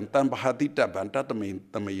Satan, Tambahadita, and Tatamin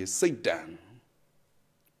the may Satan.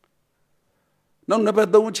 No, never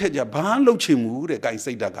don't check your ban lochimu, the guy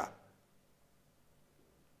say daga.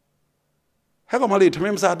 Have a mali to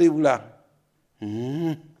him, Sadula.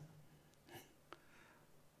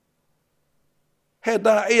 Had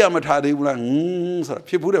that Ayamatadi, sir,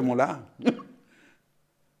 people de Mola.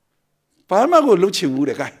 Palma go lochimu,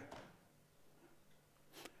 the guy.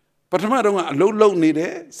 But I don't low need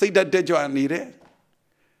it, say that dead you need it.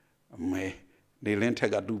 May they lent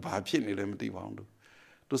take a do papin, lemty wound.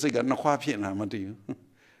 To say got no quapin, I'm to you.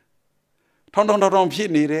 Ton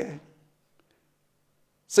pin need it.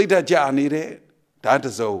 Say that jar need it, that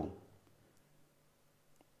is all.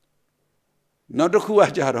 Not the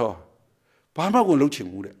Kuajaro. Palma will look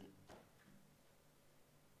him.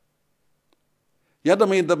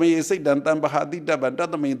 Yadamin the may say that Tambahadita, but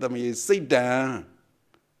Tatamin the may say that.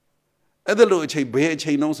 Other low chain, bear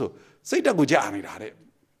chain also. Say that good journey at it.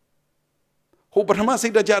 ဟိုပထမစိ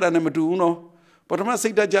တ်တကြတာနဲ့မတူဘူးနော်ပထမစိ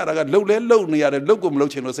တ်တကြတာကလှုပ်လဲလှုပ်နေရတယ်လှုပ်ကိုမလှု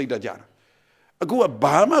ပ်ချင်လို့စိတ်တကြတာအခုက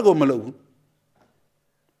ဘာမှကိုမလှုပ်ဘူး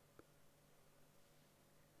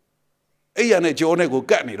အဲ့ရနဲ့ကြောနဲ့ကို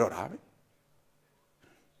ကတ်နေတော့တာပဲ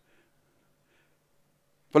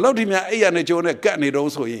ဘလို့ဒီများအဲ့ရနဲ့ကြောနဲ့ကတ်နေ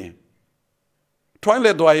တော့ဆိုရင်ထွိုင်း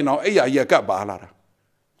လဲသွားရင်တော့အဲ့ရကြီးကတ်ပါလာတာ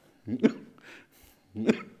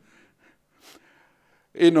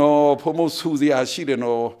အင်းနော်ဖုံမဆူစရာရှိတယ်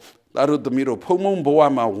နော်ဒါတို့သမီးတို့ဖုံမဘဝ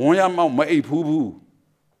မှာဝန်းရမောက်မအိပ်ဘူး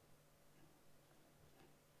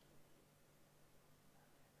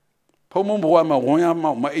ဖုံမဘဝမှာဝန်းရ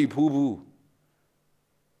မောက်မအိပ်ဘူး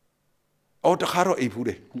အော်တခါတော့အိပ်ဘူးတ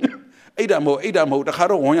ယ်အိပ်တာမဟုတ်တခါ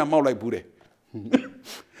တော့ဝန်းရမောက်လိုက်ဘူးတယ်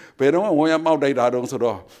ဘယ်တော့ဝန်းရမောက်တိုက်တာတော့ဆို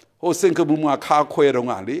တော့ဟိုစင်ကဘူးမှာခါခွဲတော့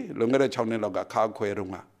ကလေလွန်ခဲ့တဲ့6နှစ်လောက်ကခါခွဲတော့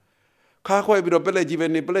ကခါခွဲပြီးတော့ပလက်ကြီးပဲ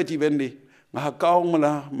နေငါကောင်းမ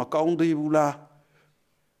လားမကောင်းသေးဘူးလား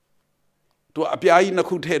သူအပြားကြီးနှစ်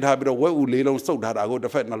ခုထည့်ထားပြီးတော့ဝက်ဦးလေးလုံးစုပ်ထားတာကိုတ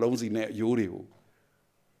စ်ဖက်နှလုံးစီနဲ့အယိုးတွေကို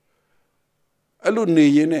အဲ့လိုနေ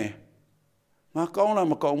ရင်းနဲ့ငါကောင်းလား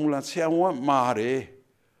မကောင်းဘူးလားဆရာဝန်မာတယ်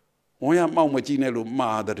ဝန်ရမောက်မကြည့်နဲ့လို့မာ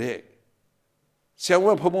တဲ့ဆရာဝ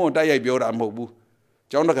န်ဖုံဖုံတိုက်ရိုက်ပြောတာမဟုတ်ဘူး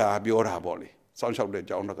ကျောင်းတကာပြောတာပေါ့လေစောင့်ရှောက်တဲ့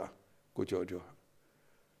ကျောင်းတကာကိုကြော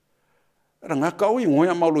အဲ့ဒါငါကောင်းရင်ဝန်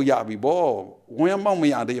ရမောက်လို့ရပြီပေါ့ဝန်ရမောက်မ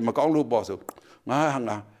ရသေးမကောင်းလို့ပေါ့ဆိုငါ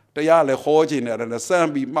တရားလည်းခေါ်ချင်တယ်လည်းစမ်း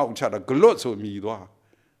ပြီးမောက်ချတာဂလွတ်ဆိုမြည်သွား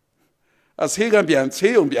အဆေးကပြန်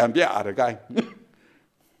ဆေးုံပြန်ပြရတယ်ကိုင်း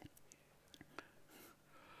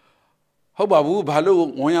ဟုတ်ပါဘူးဘာလို့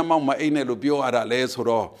ဝန်ရမောက်မအိတ်နဲ့လို့ပြောရတာလဲဆို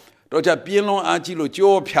တော့ကြပြင်းလွန်အားကြီးလို့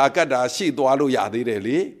ကြောဖြာကတ်တာရှိသွားလို့ရသေးတယ်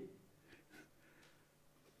လေ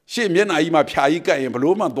ရှေ့မျက်နှာကြီးမှာဖြာကြီးကတ်ရင်ဘ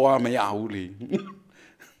လို့မှသွားမရဘူးလေ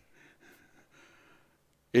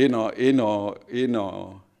အေးနော်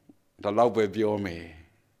ဒါတော့ပဲပြောမယ်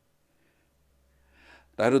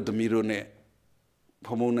ဒါတို့သမီးတို့နဲ့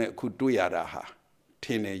ဖုံဖုံနဲ့အခုတွေ့ရတာဟာထ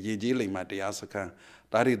င်တယ်ရင်ကြီးလိမ်မတရားစခန်း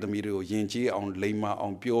ဒါတွေသမီးတွေကိုရင်ကြီးအောင်လိမ်မအော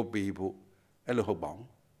င်ပြောပေးဖို့အဲ့လိုဟုတ်ပါဘူး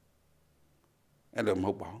အဲ့လိုမ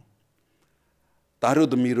ဟုတ်ပါဘူးဒါတို့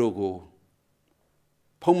သမီးတို့ကို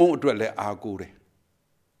ဖုံဖုံအတွက်လည်းအားကိုးတယ်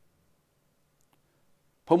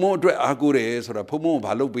ဖုံဖုံအတွက်အားကိုးတယ်ဆိုတော့ဖုံဖုံကို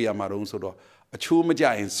ဘာလုပ်ပေးရမှာတုံးဆိုတော့အချိုးမကြ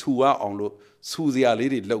ရင်ဆူရအောင်လို့ဆူစရာ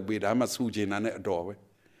လေးတွေလုပ်ပေးဒါမှဆူကျင်တာနဲ့အတော်ပဲ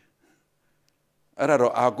အဲ့ဒါ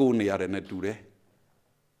တော့အားကိုးနေရတယ်နဲ့တူတယ်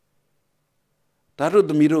ဒါတို့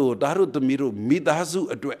သမီးတို့မိသားစု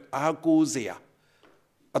အတွက်အားကိုးစရာ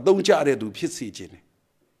အသုံးကျတဲ့သူဖြစ်စေခြင်းတယ်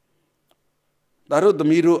ဒါတို့သ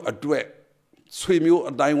မီးတို့အတွက်ဆွေမျိုး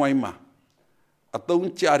အတိုင်းဝိုင်းမှာအသုံး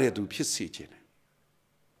ကျတဲ့သူဖြစ်စေခြင်းတယ်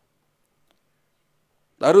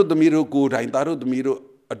ဒါတို့သမီးတို့ကိုယ်တိုင်ဒါတို့သမီးတို့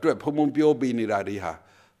အတွက်ဖုံဖုံပြောပေးနေတာတွေဟာ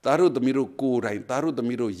ဒါတို့သမီးတို့ကိုယ်တိုင်ဒါတို့သ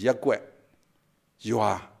မီးတို့ရက်ွက်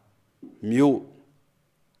ရွာမြို့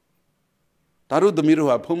ဒါတို့သမီးတို့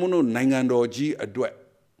ဟာဖုံဖုံတို့နိုင်ငံတော်ကြီးအတွက်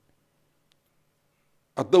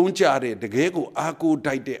အသုံးကျတဲ့တကယ်ကိုအားကိုး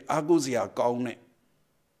တိုက်တဲ့အားကိုးစရာကောင်းတဲ့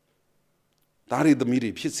ဒါတွေသမီး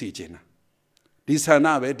တွေဖြစ်စေခြင်းတာဒီဆန္ဒ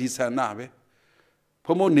ပဲ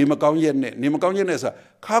ဖုံဖုံနေမကောင်းရက်နဲ့ဆိုတာ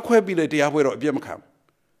ခါခွဲပြီးလေတရားပွဲတော့အပြစ်မခံ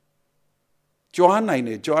ကြွားနိုင်တ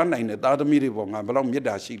ယ်သားသမီးတွေပေါ်ငါဘယ်လောက်မေတ္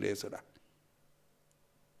တာရှိလဲဆိုတာ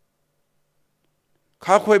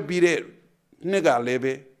ခါခွဲပြီးတဲ့နှစ်ကလည်း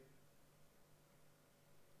ပဲ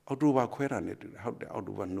အောက်တိုဘာခွဲတာနဲ့တူတယ်ဟုတ်တယ်အောက်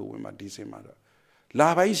တိုဘာနိုဝင်ဘာဒီဇင်ဘာတော့လာ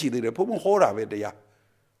ပိုင်းရှိသေးတယ်ဖုံဖုံဟောတာပဲတ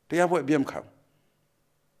ရားပွဲအပြစ်မခံ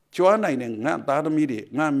ကြွားနိုင်တယ်ငါသားသမီးတွေ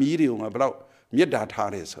ငါမီးတွေကိုငါဘယ်လောက်မေတ္တာ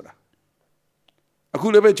ထားတယ်ဆိုတာအခု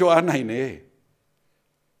လည်းပဲကြွားနိုင်တယ်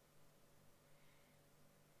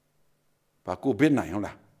ဘာကိုဘစ်နိုင်ဟုတ်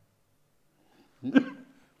လား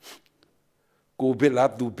ကိုဘစ်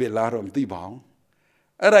လားသူဘစ်လားတော့မသိပါဘူး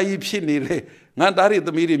အဲ့ဒါကြီးဖြစ်နေလေငါသားတွေသ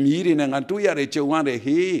မီးတွေမြည်တွေနဲ့ငါတွေ့ရတယ်ကြုံရတယ်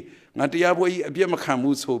ဟေးငါတရားပွဲကြီးအပြစ်မခံ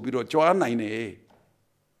ဘူးဆိုပြီးတော့ကြွားနိုင်တယ်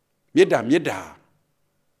မေတ္တာ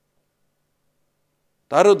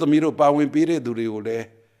ဒါတို့သမီးတို့ပါဝင်ပေးတဲ့သူတွေကိုလည်း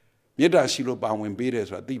မေတ္တာရှိလို့ပါဝင်ပေးတယ်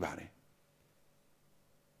ဆိုတာသိပါတယ်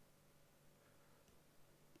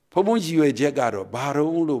ဘုံဘုံရည်ရွယ်ချက်ကတော့ဘာ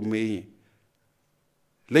တော့လို့မေးရင်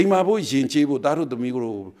လိမ္မာဖို့ယဉ်ကျေးဖို့သားတို့သမီး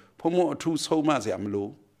တို့ဖုံဖုံအထူးဆုံးမစရာမလို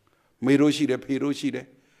မေတို့ရှိတယ်ဖေတို့ရှိတယ်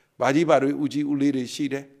ဘာကြီးဘာတွေဦးကြီးဦးလေးတွေရှိ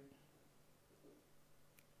တယ်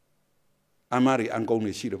အမရီအန်ကုန်း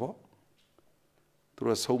တွေရှိတယ်ပေါ့သူ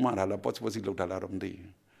တို့ဆုံးမတာလားပေါ့စီလောက်တာလားတော့မသိ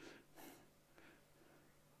ဘူး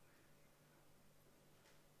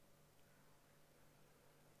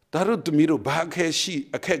ဒါတို့သမီးတို့ဘာအခ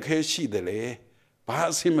က်ခဲရှိတယ်လေဘာ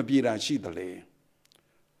အဆင်မပြေတာရှိတယ်လေ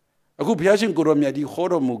အခုဘုရားရှင်ကိုရောမြတ်ကြီးခေါ်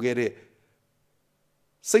တော်မူခဲ့တဲ့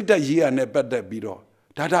စိတ်ဓာတ်ရေးရနဲ့ပတ်သက်ပြီးတော့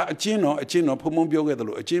ဒါအကျဉ်းတော့ဖုံဖုံပြောခဲ့တယ်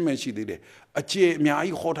လို့အကျဉ်းပဲရှိသေးတယ်အကျဉ်းအများ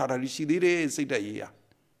ကြီးဟောထားတာရှိသေးတယ်စိတ်ဓာတ်ရေးရ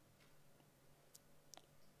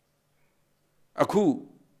အခု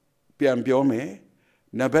ပြန်ပြောမယ်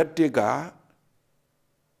နံပါတ်1က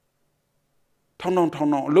ထောင်း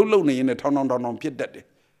အလုတ်လုံနေရင်လည်းထောင်းဖြစ်တတ်တယ်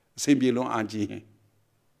အစဉ်ပြေလုံးအာကြီး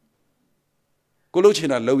ကိုလို့ချင်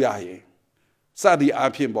တာလောက်ရရင်စသည်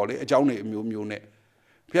အားဖြင့်ပေါ့လေအကြောင်းတွေအမျိုးမျိုးနဲ့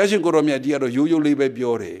ဘုရားရှင်ကိုရောမြတ်ကြီးကတော့ရိုးရိုးလေးပဲ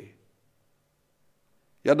ပြောတယ်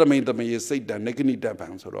ယတမိန်တမယေစိတ်တံနေကနိတပံ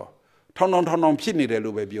ဆိုတော့ထောင်းဖြစ်နေတယ်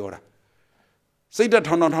လို့ပဲပြောတာစိတ်တ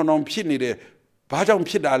ထောင်းဖြစ်နေတယ်ဘာကြောင့်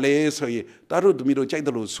ဖြစ်တာလဲဆိုရင်တာတို့သမီးတို့ကြိုက်တ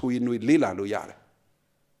ယ်လို့ဆိုရင်လေးလာလို့ရတယ်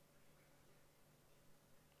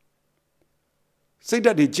စိတ်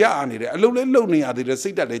ဓာတ်တွေကြာနေတယ်အလုံးလေးလုံနေရသေးတယ်စိ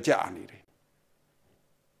တ်ဓာတ်လည်းကြာနေတယ်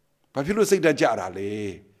ဘာဖြစ်လို့စိတ်ဓာတ်ကြာတာလဲ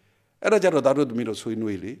အဲ့ဒါကြတော့တာတို့သမီးတို့ဆွေး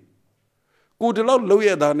နွေးလေကိုဒီလောက်လှုပ်ရ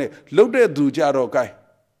တာနဲ့လှုပ်တဲ့သူကြတော့ gain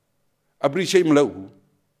appreciate မလုပ်ဘူး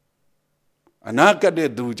အနာကတ်တဲ့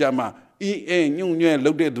သူကြမှာညွန့်ညွဲ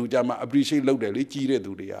လှုပ်တဲ့သူကြမှာ appreciate လုပ်တယ်လေကြီးတဲ့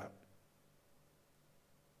သူတွေက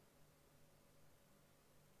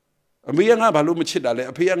အမေကငါဘာလို့မချစ်တာလဲ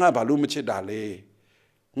အဖေကငါဘာလို့မချစ်တာလဲ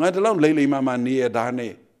ငါတလောက်လိမ့်မနေရတာ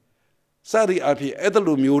နဲ့စသည်အဖြစ်အဲ့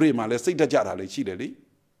လိုမျိုးတွေမှာလဲစိတ်တကြတာလေရှိတယ်လေ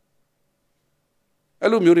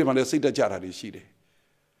အဲ့လိုမျိုးတွေမှာလဲစိတ်တကြတာလေရှိတယ်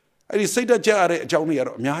အဲ့ဒီစိတ်တကြရတဲ့အကြောင်းတွေက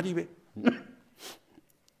တော့အများကြီးပဲ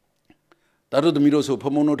ဒါတို့သမီးတို့ဆို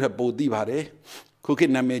ဖုံဖုံတို့ထက်ပိုသိပါတယ်ခုခေ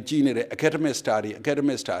တ်နာမည်ကြီးနေတဲ့ academic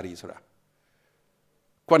study ဆိုတာ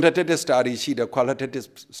quantitative study ရှိတယ် qualitative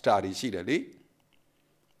study ရှိတယ်လေ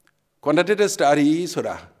quantitative study ဆို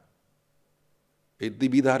တာဒီ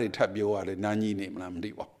ပြီးသားတွေထပ်ပြောရတယ်နားကြီးနေမလားမ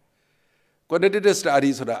သိပါဘူး quantitative study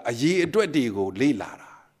ဆိုတာအရေးအတွက်တွေကိုလေ့လာတာ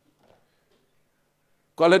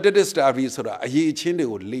qualitative study ဆိုတာအရေးအချင်းတွေ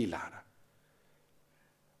ကိုလေ့လာတာ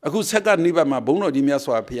အခုဆက်ကနိဗ္ဗာန်မှာဘုန်းတော်ကြီးမြတ်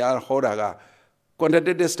စွာဘုရားဟောတာက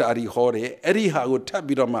quantitative study ဟောတယ်အဲ့ဒီဟာကိုထပ်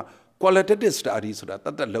ပြီးတော့မှ qualitative study ဆိုတာ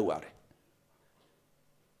တတ်လောက်ရတယ်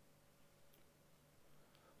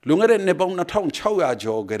လုံခဲ့တဲ့နှစ်ပေါင်း2600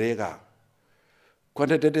ကျော်ကလေးက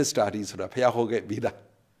quantitative study ဆိုတာဘုရားဟောခဲ့ပြီးသား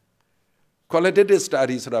qualitative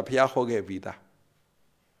study ဆိုတာဘုရားဟောခဲ့ပြီးသား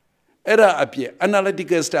အဲ့ဒါအပြင်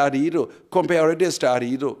analytical study တို့ comparative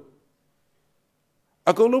study တို့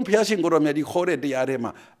အကုန်လုံးဘုရားရှင်ကိုရောမြတ်ကြီးခေါ်တဲ့တရားတွေ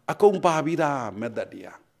မှာအကုန်ပါပြီးသား method တ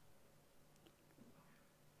ရား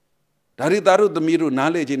ဒါရီတာတို့သမီးတို့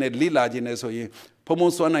နားလေခြင်းနဲ့လိလာခြင်းနဲ့ဆိုရင်ဖုံဖုံ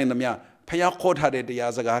စွမ်းနိုင်သမျှဘုရားခေါ်ထားတဲ့တ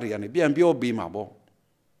ရားစကားတွေကနေပြန်ပြောပေးမှာပေါ့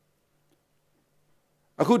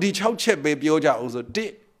အခုဒီ6ချက်ပဲပြောကြအောင်ဆို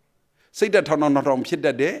1စိတ်ဓာတ်ထောင်းဖြစ်တ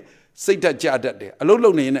တ်တယ်စိတ်ဓာတ်ကြတတ်တယ်အလုံး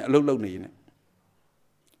လုံးနေရင်လည်းအလုံးလုံးနေရင်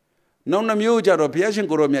နောက်နှမျိုးကြတော့ဘုရားရှင်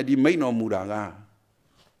ကိုရောမြတ်ဒီမိန့်တော်မူတာက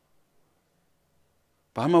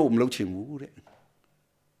ဘာမှမလုပ်ချင်ဘူးတဲ့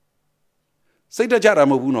စိတ်ဓာတ်ကြတာ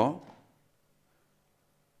မဟုတ်ဘူးနော်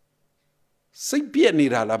စိတ်ပြက်နေ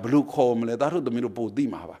တာလားဘလို့ခေါ်မလဲဒါတို့သမီးတို့ပိုသိ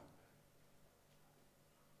မှာပါ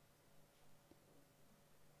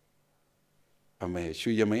အမေ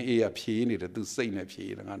ရွှေရမင်းအေးကဖြေးနေတယ်သူစိတ်နဲ့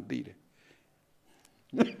ဖြေးတယ်ငါသိတယ်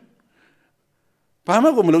ဘာမှ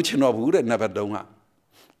ကိုမလုပ်ချင်တော့ဘူးတဲ့နံပါတ်3က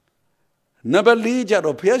နံပါတ်4ကျ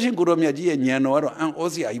တော့ဘုရားရှင်ကိုရောမြတ်ကြီးရဲ့ဉာဏ်တော်ကတော့အံ့ဩ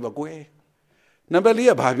စရာကြီးပါကွယ်နံပါတ်4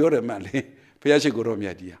ကဘာပြောတယ်မှန်လဲဘုရားရှင်ကိုရောမြ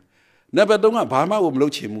တ်ကြီးဟာနံပါတ်3ကဘာမှကိုမလု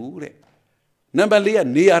ပ်ချင်ဘူးတဲ့နံပါတ်4က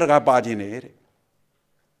နေရာတကာပါခြင်းတယ်တဲ့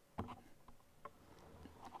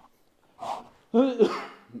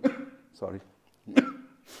sorry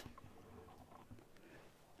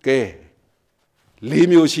ကဲ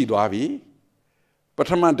4မျိုးရှိသွားပြီပ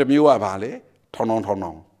ထမတစ်မျိုးကဘာလဲထောင်း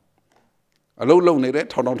အလုံးလုံးနေတယ်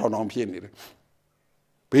ထောင်းဖြစ်နေတယ်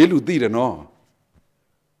ဘေးလူသိတယ်နော်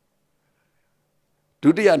ဒု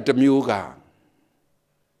တိယတစ်မျိုးက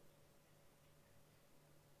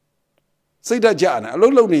စိတ်ဓာတ်ကြနေအ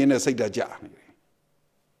လုံးလုံးနေရင်စိတ်ဓာတ်ကြနေတယ်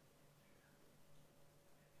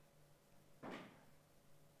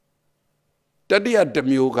တတိယတစ်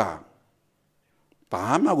မျိုးကဘာ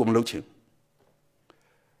မှကိုမလုပ်ချင်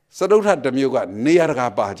စတုထတစ်မျိုးကနေရာတကာ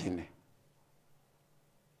ပါခြင်းတယ်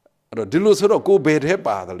အဲ့တော့ဒီလိုဆိုတော့ကိုဘယ်ထဲ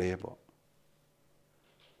ပါတယ်လဲပေါ့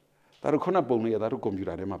ဒါတော့ခုနပုံလေးဒါတော့ကွန်ပျူ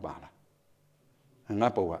တာထဲမှာပါလားငါ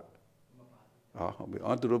ပုံကဟုတ်ပြီ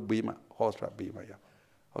သူတို့ပြီးမှ host ပြီးမှရ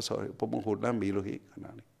ဟုတ် sorry ပုံဟိုလမ်းပြီးလို့ဟိခဏ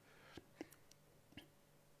လေး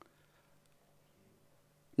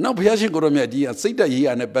နောက်ဘုရားရှင်ကိုရောမြတ်ကြီးကစိတ်တရေးရ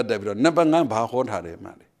နဲ့ပတ်သက်ပြီးတော့နံပါတ်5ဘာဟောထားတယ်မှ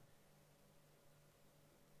လဲ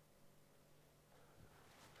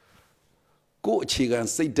ကိုယ်အခြေခံ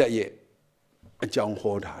စိတ်ဓာတ်ရဲ့အကြောင်း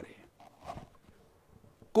ဟောထားတယ်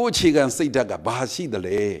ကိုယ်အခြေခံစိတ်ဓာတ်ကဘာရှိသ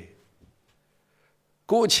လဲ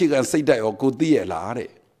ကိုယ်အခြေခံစိတ်ဓာတ်ရောကိုသိရလား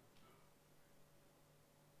တဲ့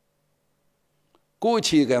ကိုယ်အ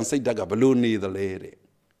ခြေခံစိတ်ဓာတ်ကဘလို့နေသလဲတဲ့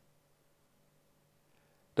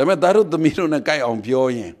ဒါပေမဲ့သားတို့သမီးတို့နဲ့ကြိုက်အောင်ပြော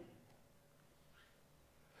ရင်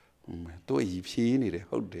တို့ရည်ဖြေးနေတယ်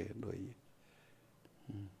ဟုတ်တယ်တို့ရည်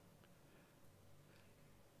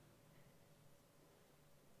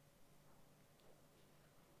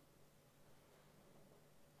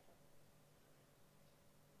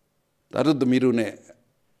သားတို့သမီးတို့နဲ့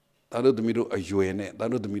သားတို့သမီးတို့အရွယ်နဲ့သား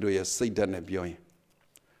တို့သမီးတို့ရဲ့စိတ်ဓာတ်နဲ့ပြောရင်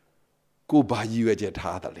ကိုဘာရည်ရွယ်ချက်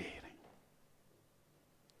ထားတယ်လေ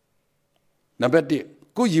နံပါတ်1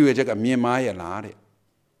ကိုရည်ရွယ်ချက်ကမြင်မာရလားတဲ့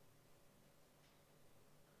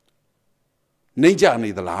နှိမ့်ကြနေ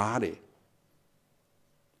သလားတဲ့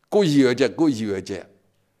ကိုရည်ရွယ်ချက်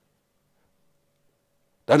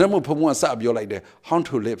ဒါကြောင့်မို့ဘုံကစပြောလိုက်တယ် how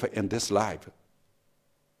to live in this life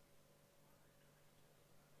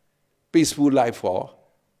peaceful life or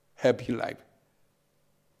happy life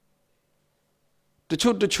တ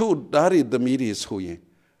ချို့ဒါတွေသမီးတွေဆိုရင်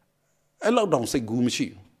အဲ့လောက်တောင်စိတ်ကူးမရှိ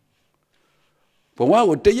ဘူးဘဝ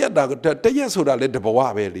ကိုတရက်ဆိုတာလဲတဘဝ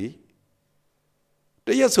ပဲလေတ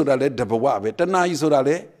ရက်ဆိုတာလဲတဘဝပဲတနာရီဆိုတာ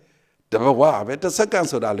လဲတဘဝပဲတစ်စက္ကန့်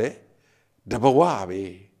ဆိုတာလဲတဘဝပဲ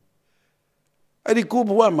အဲ့ဒီကို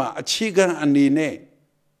ဘဝမှာအခြေခံအနေနဲ့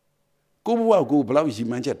ကိုဘဝကိုဘယ်လောက်ရည်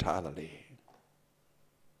မှန်းချက်ထားသလဲ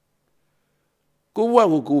ကိုဘ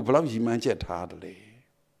ဝကိုဘယ်လောက်ရည်မှန်းချက်ထားသလဲ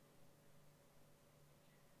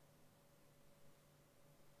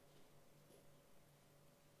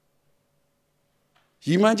ရ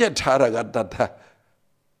ည်မှန်းချက်ထားတာကတတ်တာ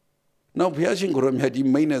နောက်ဘုရားရှင်ကိုရမြတ်ကြီး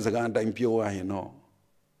မိန့်တဲ့စကားအတိုင်းပြောရရင်တော့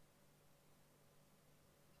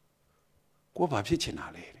ကိုဘာဖြစ်ချင်တာ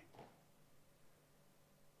လဲ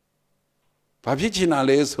ဘာဖြစ်ချင်တာ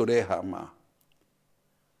လဲဆိုတဲ့ဟာမှာ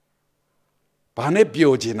ဘာနဲ့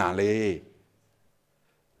ပျော်ချင်တာလဲ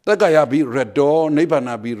တက္ကရာဘိရတောနိဗ္ဗာန်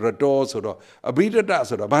ဘိရတောဆိုတော့အဘိဓတ္တ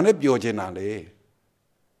ဆိုတော့ဘာနဲ့ပျော်ချင်တာလဲ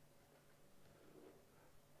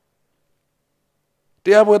တ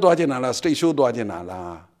ရားပွဲသွားချင်တာလားစတိတ်ရှိုးသွားချင်တာ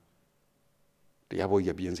လားတရားပွဲရ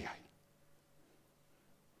ပြင်းစရာ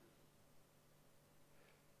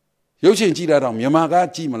ရုပ်ရှင်ကြည့်တာတော့မြန်မာကား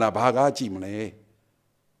ကြည့်မလားဘာကားကြည့်မလဲ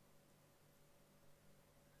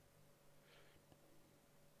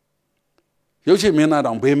ရုပ်ရှင်မင်းသား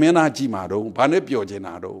တောင်ဘယ်မင်းသားကြည့်မှာတော့ဘာနဲ့ပျော်ချင်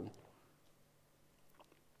တာတော့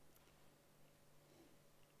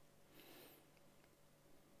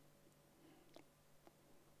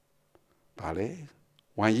ဘာလဲ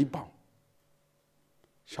ဝမ်ကြီးပေါင်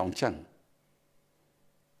ရှောင်းချန်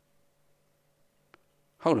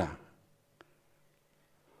ဟုတ်လား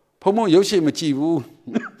ဘုံမရုပ်ရှင်မကြည့်ဘူး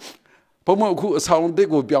ဘုံမအခုအဆောင်အသစ်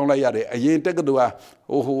ကိုပြောင်းလိုက်ရတယ်အရင်တက်ကတူက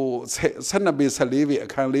ဟို12ပေ14ပေအ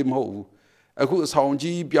ခန်းလေးမဟုတ်ဘူးအခုအဆောင်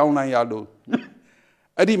ကြီးပြောင်းလိုက်ရလို့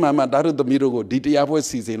အဲ့ဒီမှာဒါတို့သမီးတို့ကိုဒီတရားပွဲ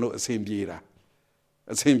စီစဉ်လို့အဆင်ပြေ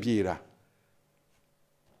တာ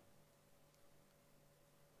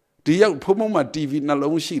ဒီရောက်ဘုံမမှာ TV နှ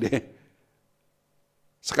လုံးရှိတယ်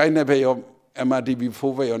Sky နဲ့ပဲရော MRTV4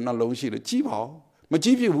 ပဲရောနှလုံးရှိတယ်ကြည့်ပါဦးမကြ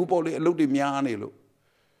ည့်ပြဘူးပေါ့လေအလုပ်တွေများနေလို့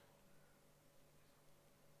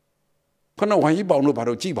ခဏဝိုင်းကြီးပေါင်တို့ဘာ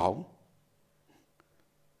လို့ကြည့်ပါဦး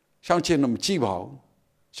ရှောင်းချင်းတော့မကြည့်ပါဘူး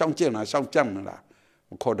ရှောင်းကျင်လားရှောင်းကြမ်းလား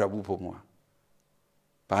မခေါ်တတ်ဘူးဘုံမ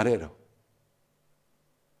ဘာတဲ့တော့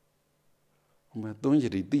ဟိုမှာသွင်းရ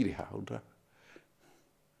ည်တိတယ်ဟာဟုတ်တာ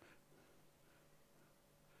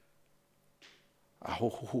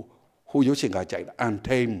ဟိုရုပ်ရှင်ကကြိုက်တာ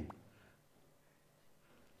Untamed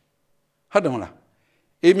ဟုတ်တယ်မလား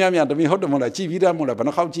အေးမြတမီးဟုတ်တယ်မလားကြည်ပြီးသားမလားဘယ်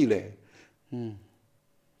နှခေါက်ကြည့်လဲ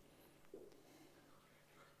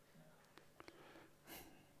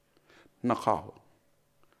နှစ်ခေါက်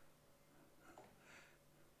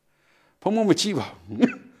ဘုံမကြည့်ပါ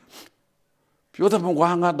ပြောတယ်ကွာ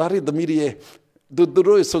ငါဒါရီသမီးတွေသူ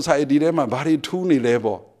တို့ society ထဲမှာဘာတွေထူးနေလဲ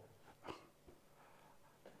ပေါ့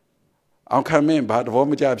အောင်ခံမင်းဘာတော်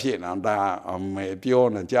မကြဖြစ်နေတာဒါအမေပြော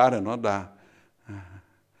နေကြားတယ်နော်ဒါ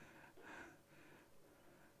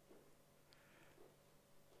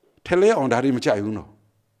ထဲလဲအောင်ဒါတွေမကြိုက်ဘူးနော်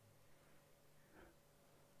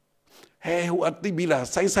ဟဲဟိုအတိဘီလာ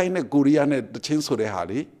ဆိုင်နဲ့ကိုရီးယားနဲ့တချင်းဆိုတဲ့ဟာ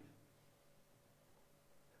လေ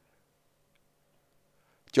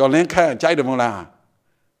ကျော်လင်းခန့်ကြိုက်တယ်မလား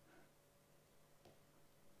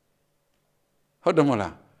ဟုတ်တယ်မ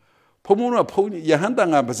လားဖုံကဖုံရဟန်းတန်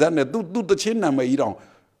ကပါဇက်နဲ့သူတချင်းနာမည်တောင်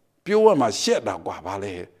ပြောရမှာရှက်တာကွာဗာ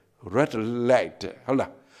လေ red light ဟုတ်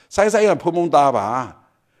လားဆိုင်ကဖုံသားပါ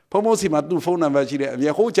ဖုံစီမှာသူ့ဖုန်းနံပါတ်ရှိတယ်အ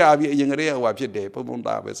မြဲဟိုးကြပြီးအရင်ကတည်းကဟိုဖြစ်တယ်ဖုံ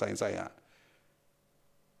သားပဲဆိုင်က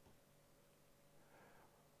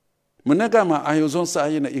မနေ့ကမှအာယုံစွန်းစား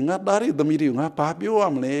ရင်ငါသားရီသမီးတွေငါဘာပြောရ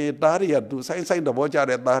မလဲသားရီကသူဆိုင်တဘောကြ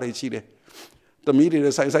တဲ့သားရီရှိတယ်သမီးတွေလ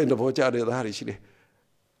ည်းဆိုင်တဘောကြတဲ့သားရီရှိတယ်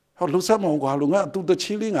ဟောလူဆက်မောင်ကွာလူငါသူတချ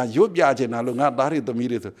င်းလေးငါရွတ်ပြချင်တာလို့ငါသားရီသမီး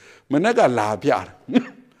တွေဆိုမနေ့ကလာပြတယ်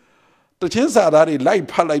The chance that he like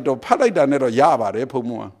palate or palate and never yaba,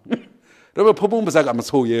 Pomua. There were Pomumazaka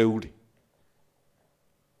Masoye.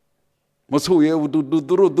 Masoye would do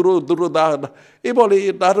that.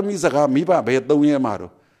 Eboli, that Mizaka, Miba, Bed,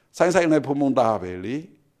 Doyamaro. Science I never Pomunda, Belly.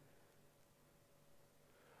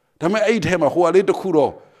 Tame ate him a whole little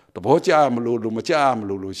kuro, the Bocham Lulu, Macham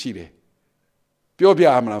Lulu, Shide.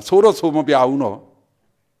 Piopiam, Soda Somobia Uno.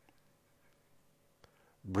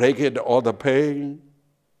 Break it all the pain.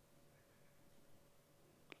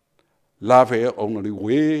 Love it only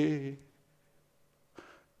way.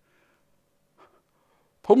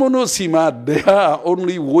 Pomono Sima, they are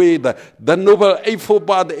only way. The noble eightfold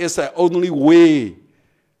part is the only way.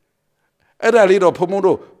 And a little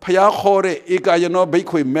Pomono, Payahore, Ekayano,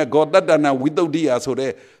 Bakwe, Megod, that and without the so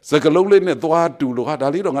there, Sakalolin, the Dua to look at a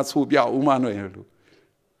little as Subia Umano.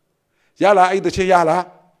 Yala, the Chayala.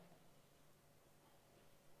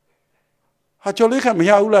 Hacholika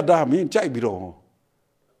Miaula Dam in Chaibiro.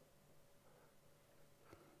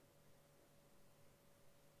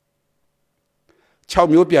 Chow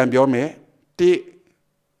Mupian Biome, T.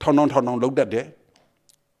 Tonon looked at day.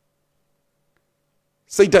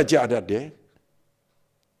 Say that Jada day.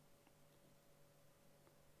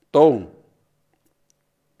 Don't.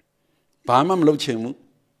 Pamam Lochemu.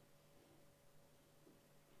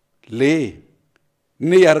 Lay.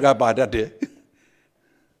 Nearga Bada day.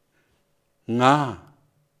 Nga.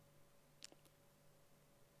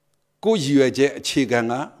 Go you a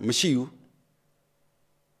chiganga, Monsieur.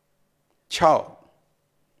 Chow.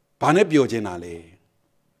 Panebio Genale.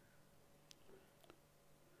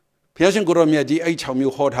 Piasan Goromia di H.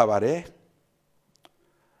 Hot Havare.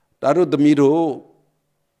 Daru the Mido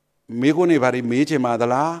Megone Vari Meje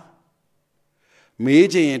Madala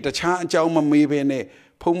Meje and the Chan Chauma Mebene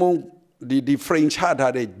Pomo di French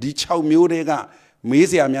Hadare di Chow Murega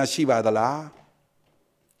Mezia Shiva the La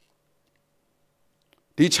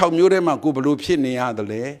Di Chow Murema Gubulu Pinia the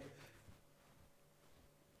Le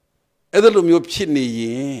Edelum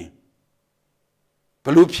Pini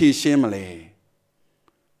Balupi Shemale.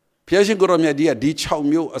 Piasan Goromia dia di Chow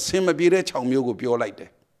Mu, a Simabire Chow Mugo Bio like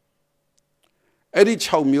that. Eddie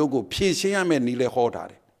Chow Mugo, Pisiam and Nile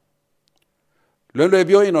Hodare. Lele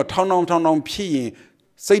Bio in a town on P,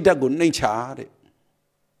 say that good nature.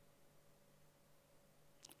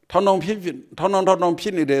 Town on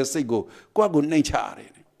Pini de Sego, Quago nature.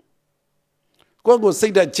 Quago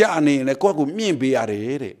say that Johnny and a Quago mean be at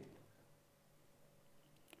it.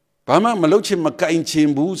 Bama Malochi Makain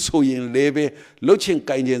Chimbu, so in Leve, Lochin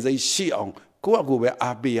Kainjans a she on Kuago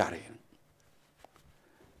Abiare.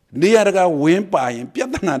 Nearaga Wimpa and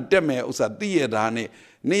Piatana Deme Usa Diadane,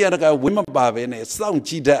 Nearaga Wimabave, Sound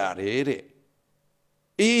Chidare.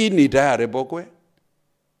 E Nidare Boque.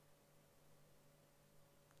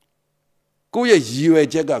 Goya you a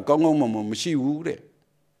jagger Gongo Momo, she would.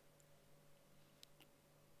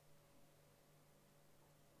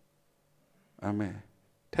 Amen.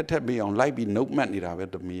 Tete be on light be no man it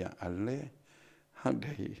out of me. Alle. How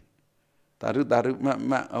day. Daru,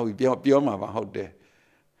 ma, oh, Bioma, how day.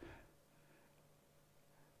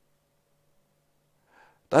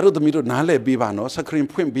 Daru the middle Nale Bivano, Sacrim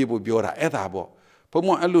Pim Bibu Biora, Edabo.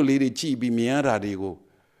 Pomo Alu Lady G. Be Miara Digo.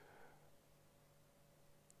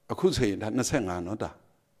 A could say that Nasanga, no da.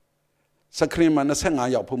 Sacrim and Nasanga,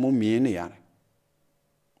 Yapomo Mieniare.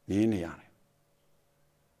 Mieniare.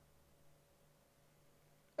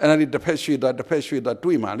 And I did the pastry that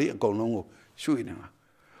do Mali, a go no, shooting.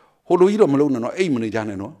 Hold you alone no aim in the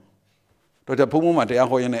Janino. Dr. Pumma de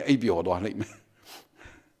Ahoy and Abio, don't let me.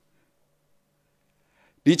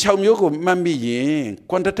 The Chow Myogo Mambi Yin,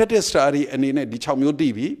 quantitative study and in a the Chow Myo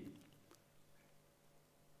DB.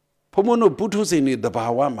 Pomono Butus in the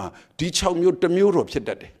Bahawama, the Chow Myo the Muro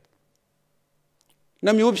Piedade.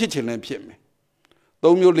 Namu Pitchin and Pieme.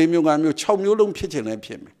 Though you live you got Chow Myo Pitchin and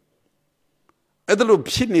Pieme. A little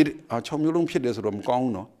pitney, a Chow Myo Pit is from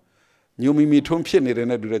Gong. You mean me to pitney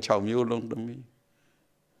and I do the Chow Myo long to me.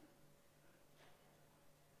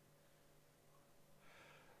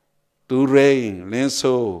 Do rain,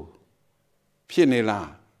 Lenso, Pienela.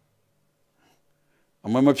 A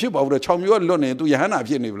mamma pip of the Chow Myo alone to Yana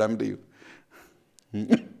Pienny Lam to you.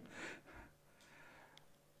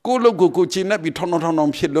 Go look, go chin up, be torn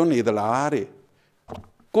on Pieloni the Lare.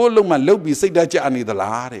 Go look, my low be say that Johnny the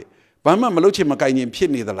Lare. Bama Malochi Makai in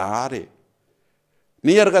Pienny the Lare.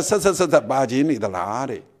 Near Gassasa Bajini the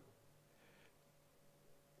Lare.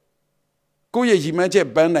 Go ye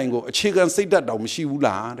imagine Bandango, a chicken say that down she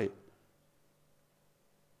ulare.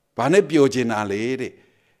 Bane Biogena lady.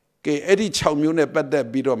 Gay Eddie Chow Mune but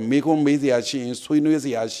that bit of Mego Mazia she in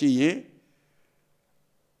Swinuzia she.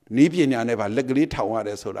 နီးပညာနဲ့ပါလက်ကလေးထောင်ရတ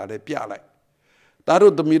ယ်ဆိုတာလည်းပြလိုက်ဒါ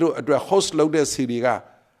တို့သမီးတို့အတွက် host လုပ်တဲ့စီက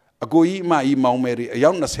အကိုကြီးအမကြီးမောင်မယ်တွေအ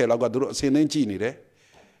ယောက်20လောက်ကသူတို့အစင်းသိကြည့်နေတယ်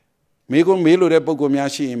မေးခွန်းမေးလို့တဲ့ပုံကများ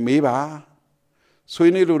ရှိရင်မေးပါ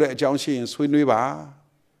ဆွေးနွေးလို့တဲ့အကြောင်းရှိရင်ဆွေးနွေးပါ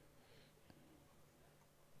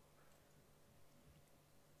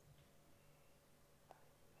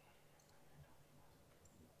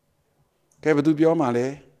ကဲဘယ်သူပြောမှာလဲ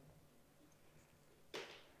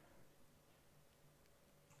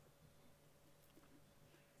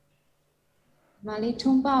မာလီ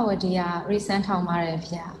ထုံးပဝဒီယာရီစန်ထောင်ပါတယ်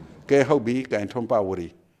ဗျာကဲဟုတ်ပြီကင်ထုံးပဝဒီ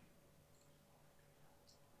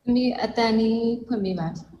မိအတန်นี้ဖွင့်ပေးပါ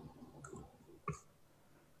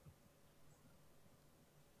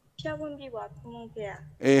ဖြတ်ဝင်ပြီပါဘုံဖေ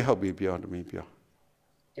။အေးဟုတ်ပြီပြောတမီးပြော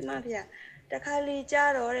ဒီမှာဖေ။တခါလေကြ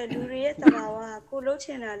တော့တဲ့လူတွေရဲ့သဘာဝကကိုလှုပ်ချ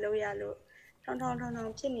င်တာလှုပ်ရလို့ထောင်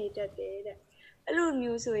ဖြစ်နေတတ်တယ်တဲ့။အဲ့လို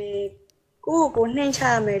မျိုးဆိုရင်ကိုနှိမ့်ချ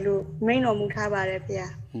ရမယ်လို့မိန့်တော်မူထားပါတယ်ဖေ။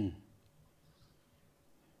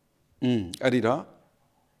အဲ့ဒီတော့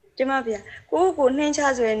ဒီမှာဖေကိုနှိမ့်ချ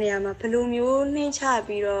ဆိုတဲ့နေရာမှာဘယ်လိုမျိုးနှိမ့်ချ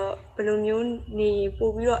ပြီးတော့ဘယ်လိုမျိုးနေ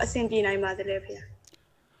ပို့ပြီးတော့အဆင်ပြေနိုင်ပါသလဲဖေ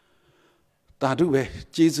တာဓုပဲ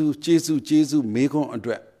ကျေးဇူးမေခွန်းအ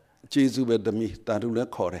တွက်ကျေးဇူးပဲသမီးတာဓုလည်း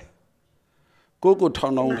ခေါ်တယ်ကိုထော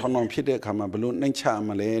င်ဖြစ်တဲ့အခါမှာဘလို့နှိမ့်ချမ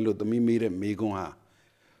လဲလို့သမီးမေးတဲ့မေခွန်းဟာ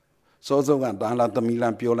စောကတာလာသမီးလ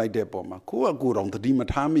မ်းပြောလိုက်တဲ့ပုံမှာကိုတော်တတိမ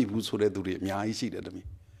ထားမိဘူးဆိုတဲ့သူတွေအများကြီးရှိတယ်သမီး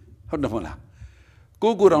ဟုတ်တယ်မဟုတ်လား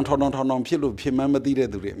ကိုထောင်ဖြစ်လို့ဖြစ်မှန်းမသိတဲ့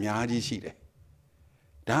သူတွေအများကြီးရှိတယ်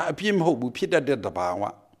ဒါအပြစ်မဟုတ်ဘူးဖြစ်တတ်တဲ့တဘာဝ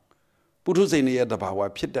ပုထုဇဉ်ရဲ့တဘာဝ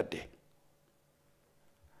ဖြစ်တတ်တယ်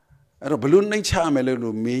အဲ့တော့ဘလို့နှိမ့်ချမယ်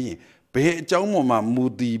လို့မေးရင်ဘယ်အကြောင်းပေါ်မှာမူ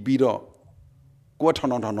တည်ပြီးတော့ကိုထော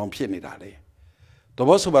င်ဖြစ်နေတာလေတ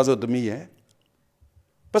ဘောဆိုပါစို့သမီးရဲ့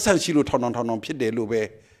ပတ်စံရှိလို့ထောင်ဖြစ်တယ်လို့ပဲ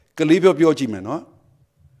ကလေးပြောကြည့်မယ်နော်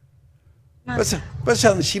ပတ်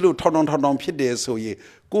စံရှိလို့ထောင်ဖြစ်တယ်ဆိုရင်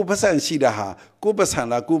ကိုပတ်စံရှိတာဟာကိုပတ်စံ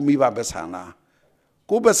လားကိုမိဘပတ်စံလား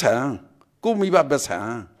ကိုပတ်စံကိုမိဘပတ်စံ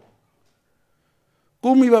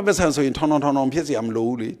ကိုမိဘပတ်စံဆိုရင်ထောင်ဖြစ်เสียမလို့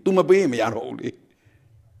ဘူးလေ तू မပေးရင်မရတော့ဘူးလေ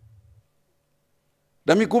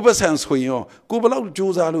ဒါမြကိုပတ်စံဆိုရင်ရောကိုဘလောက်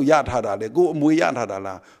ကြိုးစားလို့ရထားတာလေကိုအမွေရထားတာ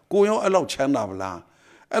လားကိုရောအဲ့လောက်ချမ်းသာမလား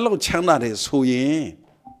အဲ့လောက်ချမ်းသာတယ်ဆိုရင်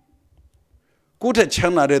ကိုထက်ချ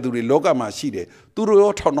မ်းသာတဲ့သူတွေလောကမှာရှိတယ်သူတို့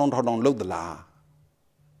ရောထောင်လုပ်သလား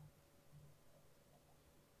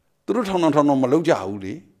သူတို့ထောင်မလုပ်ကြဘူး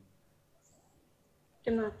လေ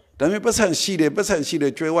ဒါမြပတ်စံရှိတယ်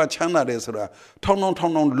ကြွယ်ဝချမ်းသာတယ်ဆိုတာထောင်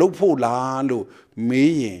လုပ်ဖို့လားလို့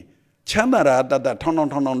မေးရင်ချမ်းသာတာတတ်ထောင်လု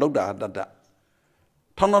ပ်တာတတ်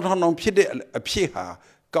ထောင်ဖြစ်တဲ့အဖြစ်ဟာ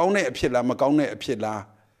ကောင်းတဲ့အဖြစ်လားမကောင်းတဲ့အဖြစ်လား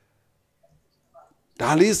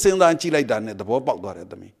ဒါလေးစဉ်းစားကြည့်လိုက်တာနဲ့သဘောပေါက်သွားတယ်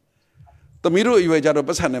သမီးတို့အရွယ်ကြတော့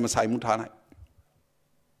ပတ်စံနဲ့မဆိုင်ဘူးထားလိုက်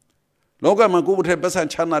လောကမှာကိုယ့်ဘက်ပတ်စံ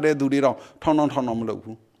ချမ်းသာတဲ့သူတွေတော့ထောင်မလုပ်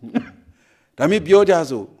ဘူးဒါမျိုးပြောကြ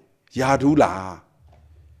ဆိုယာဒူးလား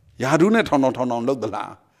ယာဒူးနဲ့ထောင်လုပ်သ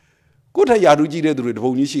လားကိုယ့်ထက်ယာဒူးကြည့်တဲ့သူတွေတ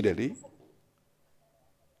ပုံကြီးရှိတယ်လေ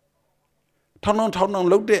ထောင်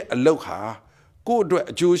လုပ်တဲ့အလုပ်ဟာကိုယ့်အတွက်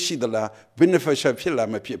အကျိုးရှိသလား beneficial ဖြစ်လား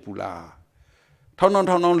မဖြစ်ဘူးလားထောင်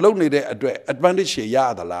လုပ်နေတဲ့အတွက် advantage ရ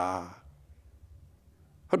သလား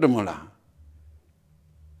ဟုတ်တယ်မလား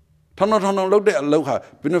ထောင်လုပ်တဲ့အလုပ်ဟာ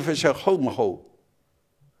beneficial ဟုတ်မဟုတ်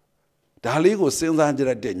ဒါလေးကိုစဉ်းစားကြ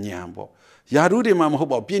တဲ့ဉာဏ်ပေါ့ယာရုတွေမှာမဟု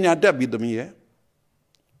တ်ပါဘူးပညာတတ်ပြီးသမီးရဲ့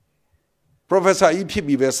professor ကြီးဖြစ်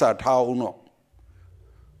ပြီးပဲစထားအောင်တော့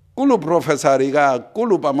ကိုလို professor တွေကကို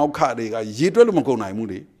လိုပါမောက္ခတွေကရေတွက်လို့မကုန်နိုင်ဘူး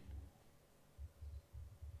လေ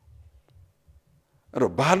အဲ့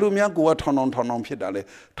တော့ဘာလို့များကိုကထောင်ဖြစ်တာလဲ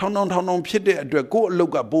ထောင်ဖြစ်တဲ့အတွက်ကိုအလု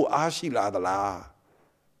တ်ကပိုအားရှိလာသလား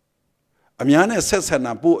အများနဲ့ဆက်ဆံ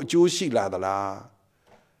တာပိုအကျိုးရှိလာသလား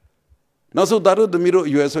နောက်ဆုံးသားတို့သမီးတို့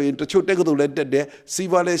အရွယ်ဆိုရင်တချို့တက်ကတူလည်းတက်တယ်စီး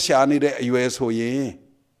ပွားလည်းရှာနေတဲ့အရွယ်ဆိုရင်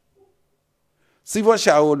စီးပွား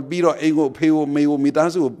ရှာကိုပြီးတော့အိမ်ကိုဖေကိုမေကိုမိသား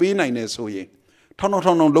စုကိုပေးနိုင်တယ်ဆိုရင်ထောင်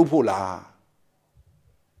လုပ်ဖို့လား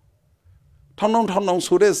ထောင်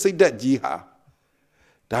ဆိုတဲ့စိတ်ဓာတ်ကြီးဟာ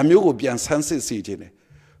ဒါမျိုးကိုပြန်ဆန်းစစ်စီခြင်းတယ်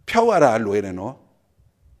ဖြောက်ရတာလွယ်တယ်နော်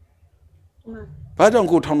ဘာကြောင့်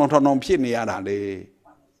ကိုထောင်ဖြစ်နေရတာလဲ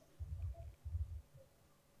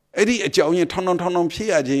အဲ့ဒီအကြောင်းရင်းထောင်ဖြစ်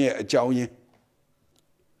ရခြင်းရဲ့အကြောင်းရင်း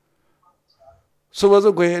ဆိုပါ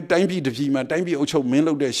စို့ကွယ်တိုင်းပြည်တစ်ပြည်မှာတိုင်းပြည်အုပ်ချုပ်မင်း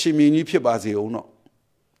လုပ်တဲ့ရှင်မင်းကြီးဖြစ်ပါစေအောင်တော့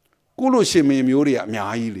ကိုလိုရှင်မင်းမျိုးတွေကအ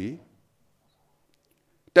များကြီးလေ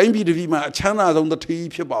တိုင်းပြည်တစ်ပြည်မှာအချမ်းသာဆုံးတစ်ထီး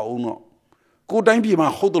ဖြစ်ပါအောင်တော့ကိုတိုင်းပြည်မှာ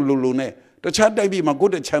ဟုတ်တယ်လို့နဲ့တခြားတိုင်းပြည်မှာကို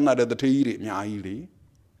ယ့်တချမ်းသာတဲ့တထေးကြီးတွေအများကြီးလေ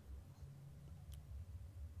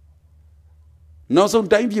နောက်ဆုံး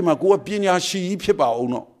တိုင်းပြည်မှာကိုယ်ကပညာရှိဖြစ်ပါအော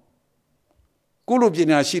င်တော့ကိုလိုပ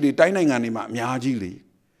ညာရှိတွေတိုင်းနိုင်ငံတွေမှာအများကြီးလေ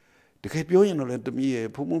တကယ်ပြောရင်တော့လေသမီးရဲ့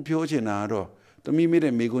ဖုံဖုံပြောချင်တာတော့သမီးမိ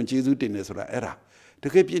တဲ့မိကွန်ကျေးဇူးတင်နေဆိုတာအဲ့ဒါတ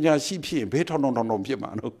ကယ်ပညာရှိဖြစ်ရင်ဘယ်ထောင်ဖြစ်မှာ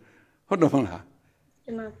တော့ဟုတ်တယ်မလား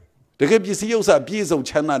တကယ်ပစ္စည်းဥစ္စာပြည့်စုံ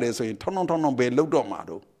ချမ်းသာတယ်ဆိုရင်ထောင်ဘယ်လောက်တော့မှာ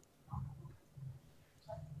တော့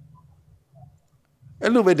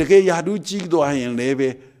အဲ့လိုပဲတကယ်ယာဒူးကြီးသွားရင်လည်းပဲ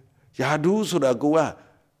ယာဒူးဆိုတာကိုက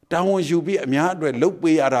တောင်းဝန်ယူပြီးအများအတွက်လှုပ်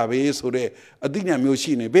ပေးရတာပဲဆိုတဲ့အသိဉာဏ်မျိုး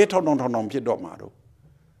ရှိနေဘယ်ထောင်ဖြစ်တော့မှာတော့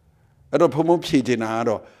အဲ့တော့ဖုံဖြေချင်တာက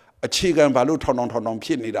တော့အခြေခံဘာလို့ထောင်ဖြ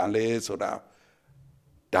စ်နေတာလဲဆိုတာ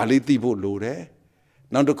ဒါလေးသိဖို့လိုတယ်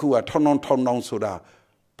နောက်တစ်ခုကထောင်ဆိုတာ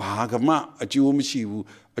ဘာကမှအကျိုးမရှိဘူး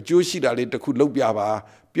အကျိုးရှိတာလေးတစ်ခုလုပ်ပြပါ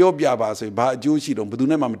ပြောပြပါဆိုရင်ဘာအကျိုးရှိတော့ဘယ်သူ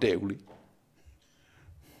နဲ့မှမတည့်ဘူးလေ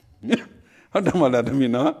ဟုတ်တယ်မလားတ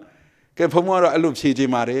မီးနော်ကဲဖုံကတော့အဲ့လိုဖြေချင်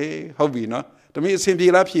ပါတယ်ဟုတ်ပြီနော်တမီးအဆင်ပြေ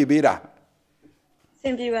လားဖြေပေးတာအဆ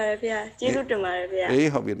င်ပြေပါတယ်ဗျာကျေးဇူးတင်ပါတယ်ဗျာအေး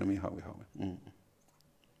ဟုတ်ပြီတမီးဟုတ်ပြီ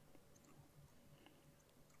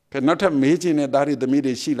ကဲနောက်ထပ်မေးချင်တဲ့သားတွေသမီး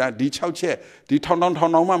တွေရှိလားဒီ6ချက်ဒီထောင်မှ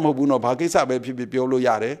မဟုတ်ဘူးနော်ဘာကိစ္စပဲဖြစ်ပြောလို့ရ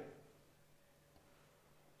တယ်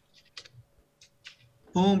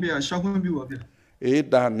ဘုံဗျာရှောက်ခွင့်ပြုပါဗျာအေး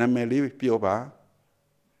ဒါနာမည်လေးပြောပါ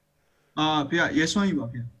ဗျာရဲစွမ်းကြီးပါ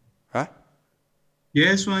ဗျာဟမ်ရဲ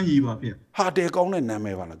စွမ်းကြီးပါဗျာဟာတဲကောင်းတဲ့နာမ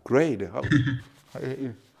ည်ပါလား great ဟုတ်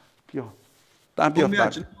အေးပြောတာပြောတာ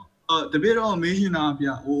တပည့်တော်မေးရှင်တာ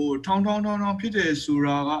ဗျာဟိုထောင်ဖြစ်တယ်ဆို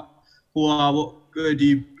တာကဟိုဟာပေါ့ဒီ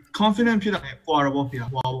confident ဖြစ်တာနဲ့ပွာတော့ဗျာ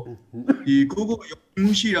ဟိုဟာပေါ့ဒီကိုယုံ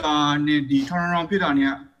မှုရှိတာနဲ့ဒီထောင်ဖြစ်တာ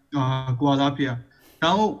နဲ့ကွာသားဗျာ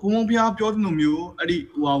နောက်ဘုံဘုရားပြောတဲ့လိုမျိုးအဲ့ဒီ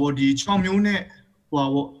ဟိုဟာပေါ့ဒီ6မျိုးနဲ့ဟိုဟာ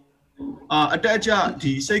ပေါ့အတက်အကျ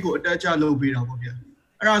ဒီစိတ်ကိုအတက်အကျလုပ်ပေးတာပေါ့ဗျာ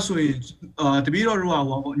အဲ့ဒါဆိုရင်တပည့်တော်တို့ကဟို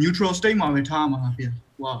ဟာပေါ့ neutral state မှာပဲထားမှာလားဗျာ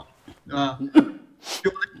ဟိုဟာ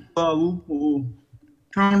ပြောဘူးဟို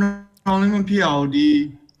ထောင်လည်းမဖြစ်အောင်ဒီ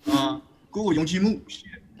ကိုယုံကြည်မှု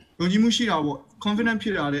ရှိတာပေါ့ confident ဖြ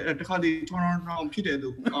စ်တာလေအဲ့တခါတည်းထောင်ဖြစ်တယ်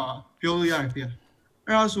လို့ပြောလို့ရတယ်ဗျာ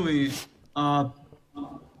အဲ့ဒါဆိုရင်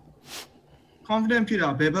confident ဖြစ်တာ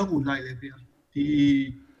ဘယ်ဘက်ကိုလိုက်လဲဗျာဒီ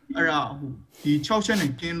အဲ့ဒါဟိုဒီ6ချက်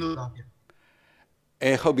နဲ့ကျင်းလို့လားဗျာ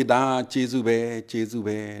ဟုတ်ပြီဒါကျေးဇူး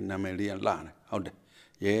ပဲနာမည်လေးလှတယ်ဟုတ်တယ်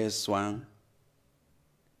yes one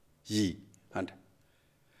ရီဟုတ်တယ်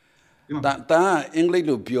ဒါအင်္ဂလိပ်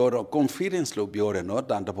လိုပြောတော့ confidence လို့ပြောတယ်နော်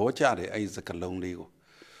ဒါသဘောကျတယ်အဲ့ဒီစကားလုံးလေးကို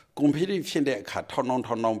confidence ဖြစ်တဲ့အခါထော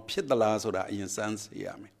င်ဖြစ်သလားဆိုတာအရင်စမ်းစစ်ရ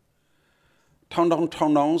မယ်ထောင်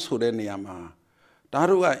ဆိုတဲ့နေရာမှာဒါ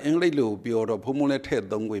တို့ကအင်္ဂလိပ်လိုပြောတော့ဘုံလည်းထည့်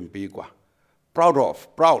သုံးခွင့်ပေးกว่า proud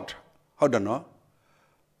ဟုတ်တယ်နော်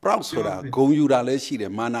proud ဆိုတာဂုဏ်ယူတာလည်းရှိတ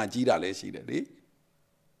ယ်မာနကြီးတာလည်းရှိတယ်လေ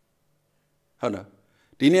ဟုတ်နော်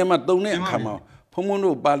ဒီနေရာမှာသုံးတဲ့အခါမှာဘုံ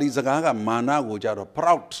တို့ပါဠိစကားကမာနကိုကြတော့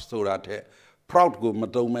proud ဆိုတာထက် proud ကိုမ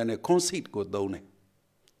သုံးမဲနဲ့ conceit ကိုသုံးတယ်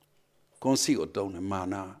conceit ကိုသုံးတယ်မာ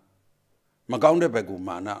နမကောင်းတဲ့ဘက်ကို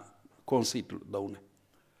မာန conceit လို့သုံးတယ်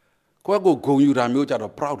ကိုယ့်ကိုဂုဏ်ယူတာမျိုးကြ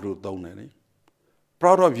တော့ proud လို့သုံးတယ်လေ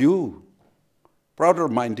proud of you proud of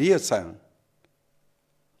my dear son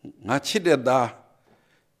ငါချစ်တဲ့သား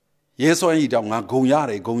ရဲစွမ်းကြီးတောင်ငါဂုဏ်ရ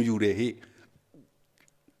တယ်ဂုဏ်ယူတယ်ဟိ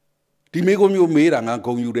ဒီမိကိုမျိုးမေးတာငါ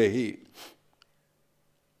ဂုဏ်ယူတယ်ဟိ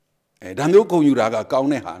ဒါမျိုးဂုဏ်ယူတာကကောင်း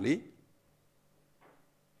တဲ့ဟာလေ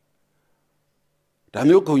ဒါ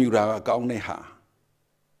မျိုးဂုဏ်ယူတာကကောင်းတဲ့ဟာ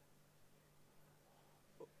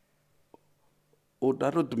အိုဒါ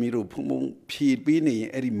တို့တမီးတို့ဖုံဖြေပေးနေရင်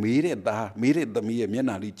အဲ့ဒီမေးတဲ့သားမေးတဲ့သမီးရဲ့မျက်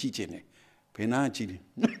နှာလေးကြည့်ချင်တယ်ဘယ်နာကြည့်တယ်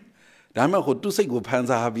ဒါမှမဟုတ်သူ့စိတ်ကိုဖန်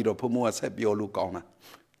ဆာပြီးတော့ဖုံကဆက်ပြောလို့ကောင်းတာ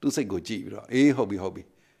သူ့စိတ်ကိုကြည့်ပြီးတော့အေးဟုတ်ပြီ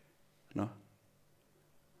နော်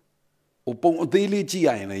ဟိုပုံအသေးလေးကြည့်ရ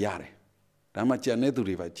ရင်လည်းရတယ်ဒါမှကြံတဲ့သူ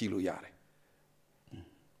တွေပဲကြည့်လို့ရတယ်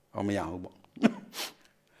ဟောမရဘူးပေါ့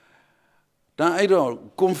ဒါအဲ့တော့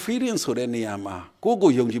confidence ဆိုတဲ့နေရာမှာ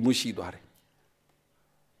ကိုယုံကြည်မှုရှိသွားတယ်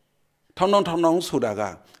ထောင်ဆိုတာက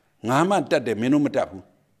ငါမှတက်တယ်မင်းတို့မတက်ဘူး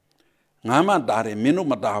ငါမှတားတယ်မင်းတို့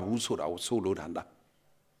မတားဘူးဆိုတာကိုဆိုလိုတာ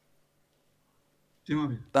ကျင်းပါ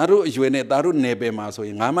ပြီဒါတို့အရွယ်နဲ့ဒါတို့နယ်ပယ်မှာဆိုရ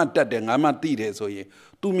င်ငါမှတက်တယ်ငါမှတိတယ်ဆိုရင်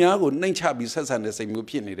သူများကိုနှိမ့်ချပြီးဆက်ဆံတဲ့စိတ်မျိုး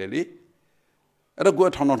ဖြစ်နေတယ်လေအဲ့တော့ကို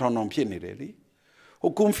ယ်ထောင်ဖြစ်နေတယ်လေ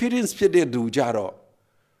ဟို confidence ဖြစ်တဲ့သူကြတော့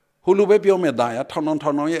ဟိုလိုပဲပြောမဲ့သားရထော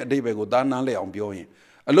င်ရဲ့အတိတ်ဘက်ကိုသားနားလဲအောင်ပြောရင်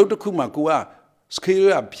အလုပ်တစ်ခုမှာကိုက scale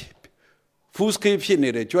က full scale ဖြစ်နေ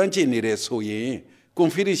တယ်ကျွမ်းကျင်နေတယ်ဆိုရင်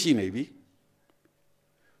confidence ရှိနေပြီ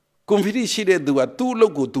confidence ရှိတဲ့သူကသူ့အလု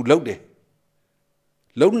ပ်ကိုသူလုပ်တယ်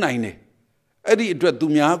လုပ်နိုင်တယ်အဲ့ဒီအတွက်သူ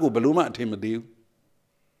များကိုဘလို့မှအထင်မသေးဘူး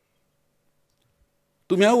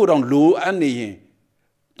သူများကိုတော့လိုအပ်နေရင်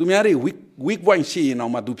သူများတွေ weak point ရှိရင်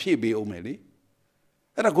တော့မှသူဖြည့်ပေးအောင်မယ်လေ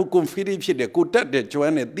အဲ့ဒါကို confidence ဖြစ်တယ်ကိုတက်တယ်ကျွ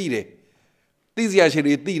မ်းတယ်သိတယ်သိစရာရှိ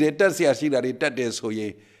တွေသိတယ်တက်စရာရှိတာတွေတက်တယ်ဆိုရ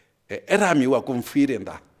င်အဲ့ဒါမျိုးက confidence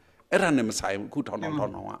တာအဲ့ဒါနဲ့မဆိုင်ဘူးခုထောင်က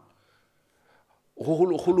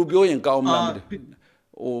hulu bio yang kau mana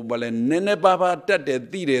oh boleh nenek bapa tak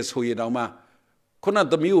tidak soye nama kena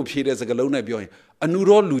demi upire segala una bio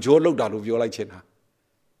anuro lujo log dalu bio lagi cina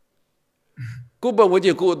ku bawa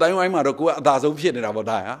je ku tahu ai mara ku ada so upire dah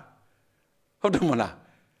bodoh ya apa mana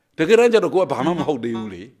dekiran jadi ku apa mana mau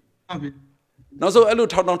diuli naso elu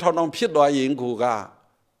thau upire doa yang ku ka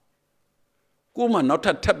ku mana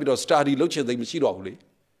nak tak bido study log cina mesti doa uli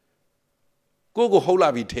ku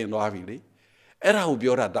hola bitin doa uli era hu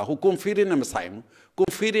biora da hu confident am saim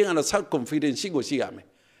confident and self confident si go si ame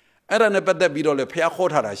era ne padat bido le phya kho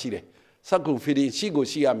tha da shi de self confident si go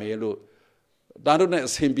si ame lo da do ne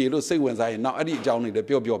asin pi lo sait wen sa yin naw adi a jaung ni le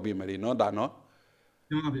pyo pi me le no da no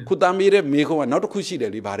khu ta mi de me kho naw takhu shi de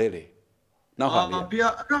le ba de le naw ha le bia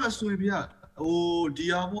ara so yin bia oh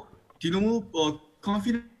dia bo di lo mo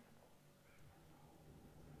confident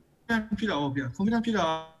ဖြစ်တာပေါ့ဗျာ confident ဖြစ်တာ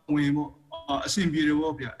ဝင်ပေါ့အဆင်ပြေတယ်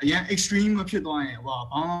ပေါ့ဗျာအရင် extreme မဖြစ်သွားရင်ဟော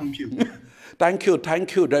ဘာမှမဖြစ်ဘူး thank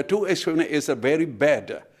you the two extreme is a very bad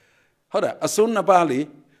ဟုတ်တယ်အစွန်းနှစ်ပါးလေ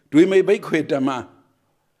တွေမိတ်ဘိတ်ခွေတမ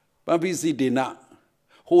ပပိစီဒေနာ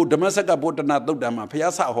ဟိုဓမ္မစကဗုဒ္ဓနာသုတ်တံမှာဘု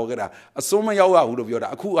ရားဆဟောခဲ့တာအစွန်းမရောက်ရဘူးလို့ပြောတာ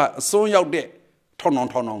အခုကအစွန်းရောက်တဲ့ထောင်း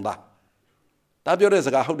သားဒါပြောတဲ့စ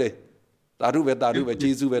ကားဟုတ်တယ်တာရုပဲ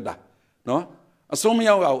ကျေးဇူးပဲတာနော်အစွန်းမ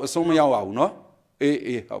ရောက်ရဘူးနော်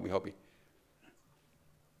အေးဟုတ်ပြီ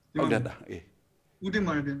ဟုတ်တယ်တာအေးဦးတင်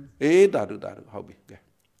ပါတယ်ဗျာအေးတာရုဟုတ်ပြီကဲ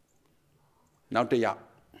နောက်တစ်ယောက်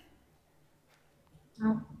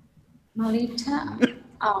မော်လီထ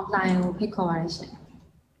အောင်လိုင်းကိုဖိတ်ခေါ်ပါရရှင်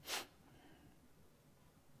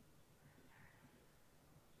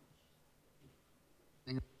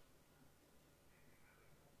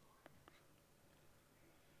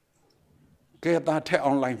ကဲတာထက်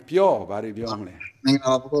online ပြောဘာတွေပြောမလဲမင်္ဂ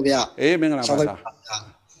လာပါဘုရားအေးမင်္ဂလာပါ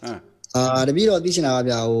တပည့်တော်သိချင်တာ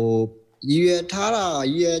ဗျာဟိုရည်ရွယ်ထားတာ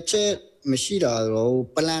ရည်ရွယ်ချက်မရှိတာတော့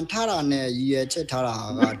ပလန်ထားတာနဲ့ရည်ရွယ်ချက်ထားတာ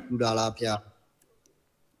ကတူတာလားဗျာ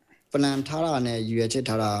ပလန်ထားတာနဲ့ရည်ရွယ်ချက်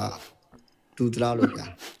ထားတာတူသလားလို့ဗျာ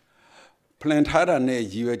ပလန်ထားတာနဲ့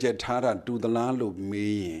ရည်ရွယ်ချက်ထားတာတူသလားလို့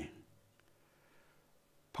မေးရင်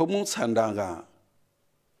ဖုံစန္ဒာက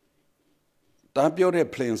တာပြောတဲ့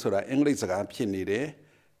plan ဆိုတာအင်္ဂလိပ်စကားဖြစ်နေတယ်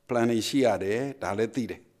plan ရှိရတယ်ဒါလည်းသိ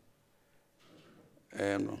တယ်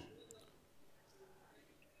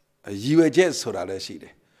ရည်ရွယ်ချက်ဆိုတာလည်းရှိတ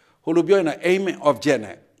ယ်ဟိုလိုပြောရင် aim and object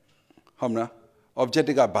နဲ့ဟုတ်မလား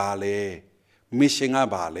objective ကဘာလဲ mission က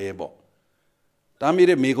ဘာလဲပေါ့ဒါမျိုး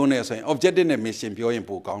တဲ့မိကုန်းနဲ့ဆိုရင် objective နဲ့ mission ပြောရင်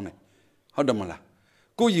ပိုကောင်းတယ်ဟုတ်တယ်မလား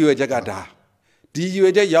ကိုရည်ရွယ်ချက်ကဒါဒီရည်ရွ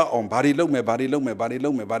ယ်ချက်ရောက်အောင်ဘာတွေလုပ်မယ်ဆိုတာ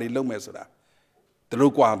ဒီ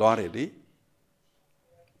လိုကွာသွားတယ်လေ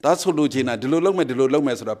ဒါဆိုလို့ချင်းဒီလိုလုပ်မယ်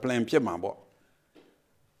ဆိုတာ plan ဖြစ်မှာပေါ့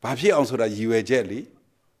ဘာဖြစ်အောင်ဆိုတာရည်ရွယ်ချက်လေ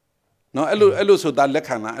နော်အဲ့လိုဆိုတာလက်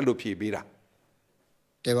ခံလားအဲ့လိုဖြေပေးတာ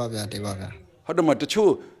တဲပါဗျာဟုတ်တယ်မတ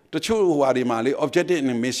ချို့ဟိုဟာဒီမှာလေ objective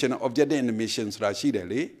and mission ဆိုတာရှိတယ်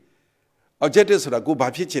လေ objective ဆိုတာကိုဘာ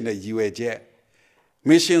ဖြစ်ချင်တဲ့ရည်ရွယ်ချက်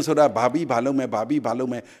mission ဆိုတာဘာပြီးဘာလုပ်မယ်ဘ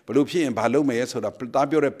လို့ဖြစ်ရင်ဘာလုပ်မယ်ဆိုတာတား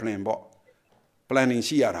ပြောတဲ့ plan ပေါ့ planning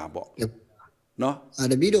ရှိရတာပေါ့နော်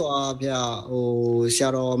တပည့်တော်ဗျာဟိုဆရာ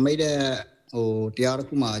တော်မိတ်တဲ့ဟိုတရားတစ်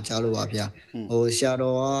ခုမှကြားလို့ပါဗျာဟိုဆရာ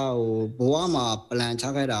တော်ကဟိုဘဝမှာပလန်ချ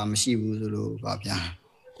ခဲ့တာမရှိဘူးဆိုလို့ပါဗျာ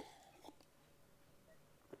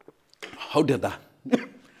ဟုတ်တယ်တာ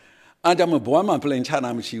အားကြောင့်ဘဝမှာ plan ချတာ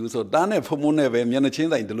မရှိဘူးဆိုတားနဲ့ဖုံမုန်းနဲ့ပဲမျက်နှာချင်း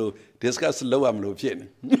ဆိုင်ဒီလို discuss လုပ်ရမလို့ဖြစ်နေ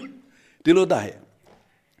ဒီလိုတားရဲ့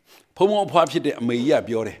ဖုံမုန်းအဖွားဖြစ်တဲ့အမေကြီးက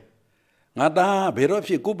ပြောတယ်ငါသားဘယ်တော့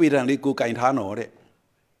ဖြစ်ကိုပေတံလေးကိုကင်ထားနော်တဲ့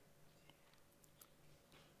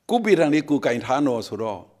ကိုပေတံလေးကိုကင်ထားနော်ဆို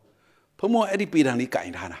တော့ဖုံမုန်းအဲ့ဒီပေတံလေးက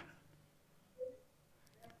င်ထားတာ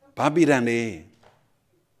ဘာပေတံ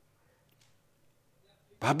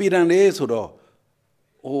လေးဆိုတော့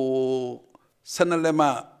ဟိုဆနလက်မ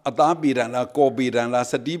အသားပေတံလားကော်ပေတံလား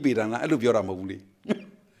စတီးပေတံလားအဲ့လိုပြောတာမဟုတ်ဘူးလေ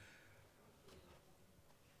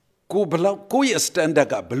ကိုရဲ့ standard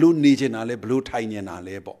ကဘလို့နေချင်တာလဲဘလို့ထိုင်နေတာ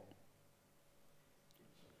လဲပေါ့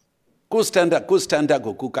ကို standard ကို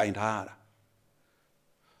ကင်ထားရတာ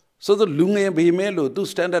ဆိုတော့လူငယ်ပေမဲ့လို့သူ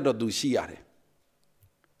standard တော့သူရှိရတယ်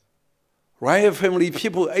Royal family ဖြ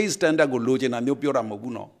စ်ဖို့အဲ့ standard ကိုလိုချင်တာမျိုးပြောတာမဟုတ်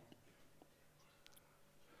ဘူးနော်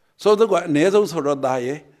ဆိုတော့ကအနည်းဆုံးဆိုတော့သား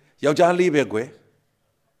ရဲ့ယောက်ျားလေးပဲကွယ်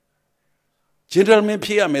gentleman ဖြ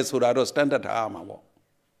စ်ရမယ်ဆိုတာတော့ standard ထားရမှာပေါ့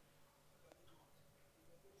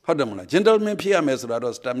ဟုတ်တယ်မလား gentleman ဖြစ်ရမယ်ဆိုတာ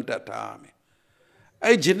တော့ standard ထားရမယ်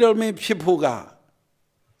အဲ့ gentleman ဖြစ်ဖို့က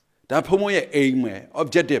ဒါဖုံမရဲ့ aim ပဲ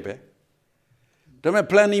objective ပဲဒါပေမဲ့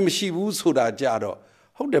planning မရှိဘူးဆိုတာကြတော့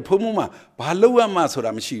ဟုတ်တယ်ဖုံမမှာဘာလုပ်ရမှဆို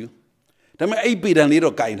တာမရှိဘူးဒါပေမဲ့အဲ့ပေတံလေး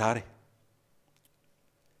တော့ကင်ထားတယ်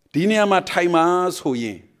ဒီနေရာမှာထိုင်မှာဆိုရ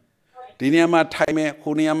င် Diniama time,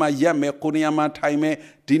 Kuniama Yame, Kuniama time,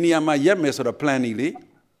 Diniama Yame sort of planning.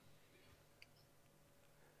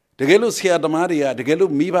 The Gelu Sia the Maria, the Gelu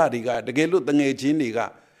Miba diga, the Gelu the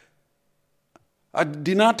Jiniga. I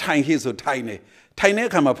did not time his so tiny. Tiny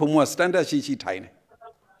come up from what standard she tiny.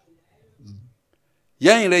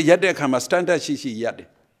 Yang yet come a standard she yet.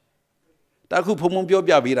 Taku Pomobio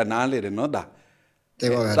Bia Nale and not that.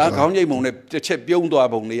 That only moon to check beyond the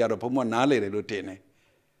abonne out of Pomo Nale Lutene.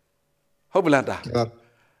 Hoblata.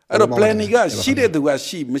 At a planning, she did the way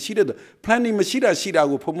she machine planning machine she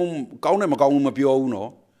will Pomum Gaunam Gauma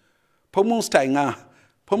Biono. Pomon Stanga,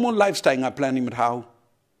 Pomon lifestyle planning how.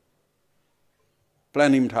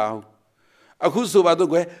 Planning how. Akusu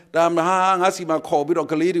Badugue, Damha, Asima Kobi or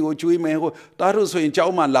Kalidi or Chui Meho, Taruso in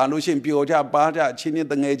Chauman, Lanushin Pioja, Baja, Chini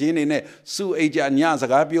the Ngajin, Su Aja and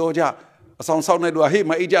Yazaga Pioja, a song sounded to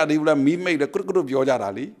him, Aja, they will me made a crooked of Pioja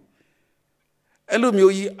Ali.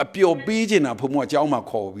 Elumui a pure beijing up Pomo Jauma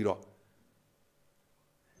Kobi.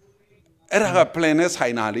 Era planets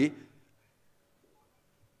Hainali.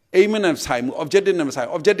 Amen of time, objective of time,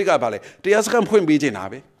 objective ballet. The Ascam point be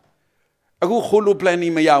Janabe. A good holo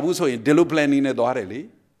planning may have also in Delu planning a dorelli.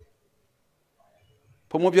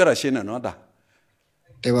 Pomopia Shina, no da.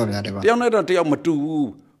 They are not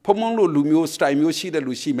Matu, Pomono Lumio, Stymio, she the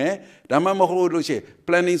Lucime, Damama Holuce,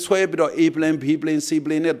 planning swab or A plan, B plan, C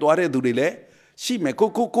plan, a dore dudile. She may go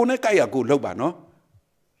Konekaya go Lobano.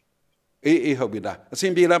 A hobida, a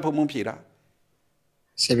simple Pomopira.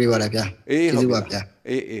 Sebi warapia. Warapia.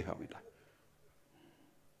 Hobida.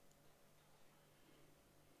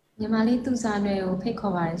 Yamali tu sanwe o pick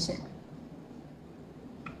over shit.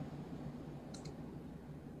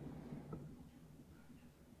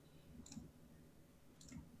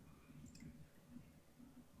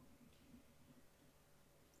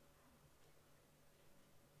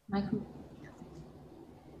 Michael.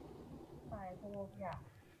 Hi, Pomopia.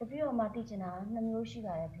 The view of Matigina, Namushi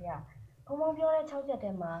Garapia. Pomopia,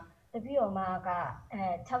 Chowchatema, the view of Maga,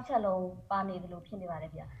 Chowchalo, Bani, the Lupin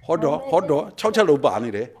Varapia. Hodo, Chowchalo Bani,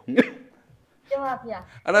 eh?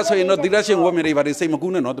 And that's why you're not the Russian woman, but the same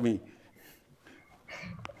Maguna, not me.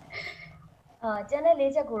 General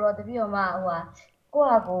Laser Guru, the view of Ma,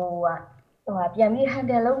 Goago, Piami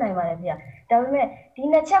Handel, Marapia.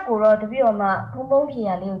 Dina Chakuro, the view of Ma,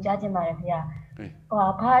 Pomopia, Liu Judging Marapia.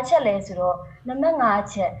 Parchalesro,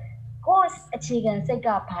 Namanga, Ghost a chicken,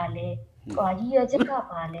 Sega Pale, or Year Jaka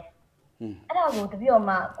Pale. Arago, the view of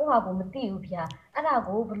Ma, Goago Matipia,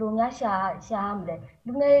 Arago, Blunga Shamle,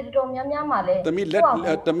 Lunga Yamale. The me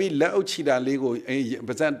Lauchida Lego,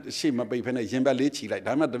 but that she might be penny, Jembalici, like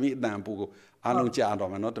Dama the meat Nampu,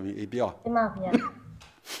 Anuja, not to me, Pio.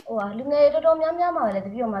 Oh, Lunga Yamama, the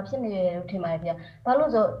view of my pinny to my dear.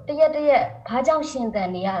 Paluzo, dear, Pajam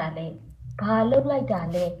than the Yarale. Pa look like that,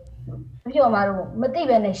 View Maru,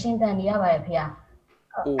 Mativan than the Yavapia.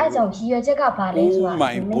 As I'm here, check up Palace. Oh,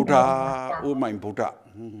 my Buddha, oh, my Buddha.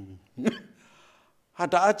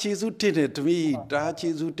 Hadachi Zutine to me,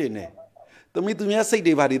 Dachi Zutine. The Mitumia say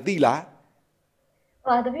they vary Dila.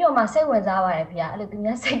 The view of my say was our apia, letting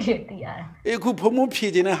us say it. A good Pomo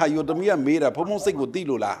Pigeon, how you the mere made a Pomosa with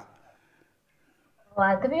Dilula.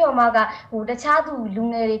 The view of Maga, who the Chadu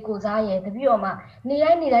Lunary Kozaye, the view of Ma,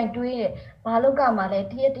 Niani do it, Paloga Male,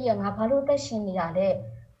 Tieti and Hapaluta Shiniade.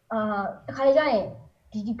 Kajay,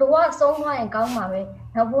 did you go out so high and come my way?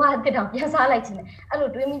 Now what did I guess I like it? I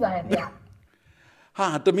don't dream by a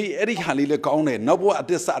Ha, to me, Eddie Halil Gone, no what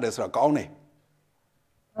this side is a gone.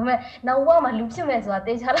 Now, woman, look to me, what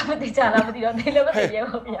they tell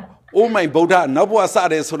me. Oh, my Buddha, no what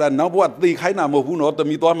side is so that no what the Hainamo who not the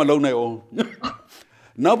Midom alone.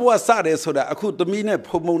 No what side is so that I could the mean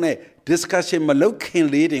Pomone discussion Malokin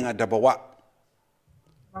leading at the Bawa.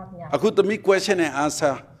 I could the me question and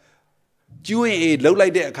answer. Doing a low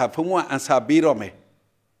like that, Pomo answer Birome.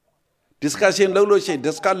 Discussion low,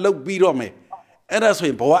 discuss low Birome. And that's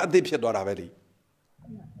when Boa dips your daughter very.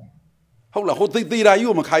 Hold on, what did I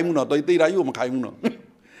you, Makaimuno? Did I you, Makaimuno?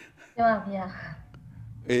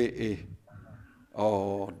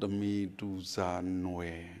 Oh, the me to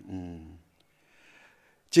Zanwe.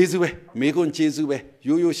 Jesuwe, make on Jesuwe,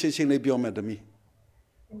 you shishing the biome to me.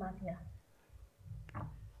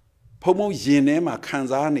 Pomo Yenema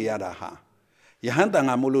Kanzani Yadaha.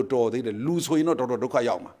 Yahanda Molo door, they lose who not or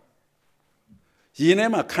Dokayama.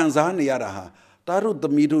 Yenema Kanzani Yadaha. Taru the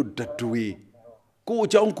middle that we go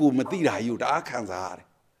Jonku Matira, you the Arkansas.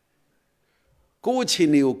 Go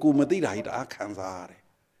Chinio Kumatira, the Arkansas.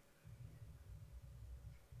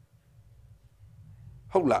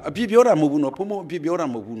 Hola, a Pibiora Mobuno, Pomo Pibiora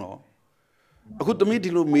Mobuno. A good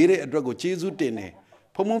meeting made a drago Jesu dene,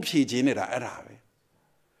 Pomo Pijin at Arabe.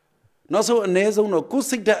 နောက်ဆုံးအနည်းဆုံးတော့ကိုယ်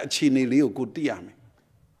စိတ်ဓာတ်အခြေအနေလေးကိုကိုသိရမယ်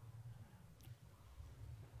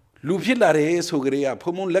လူဖြစ်လာတယ်ဆိုကြတဲ့က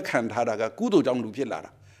ဖုံဖုံလက်ခံထားတာကကုသိုလ်ကြောင့်လူဖြစ်လာ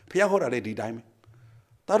တာဖះဟောတာလည်းဒီတိုင်းပဲ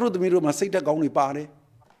သားတို့သမီးတို့မှာစိတ်ဓာတ်ကောင်းနေပါတယ်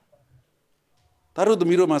သားတို့သ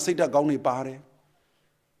မီးတို့မှာစိတ်ဓာတ်ကောင်းနေပါတယ်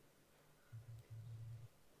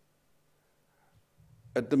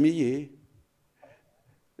အသမီးရေ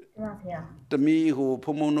သမီးဟို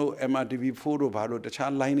ဖုံဖုံတို့ MRTV4 တို့ဘာလို့တ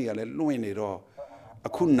ခြား line တွေကလည်းလွှင့်နေတော့အ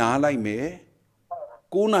ခုနားလိုက်မယ်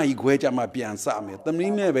9 နာရီခွဲကြာမှပြန်စမယ်သ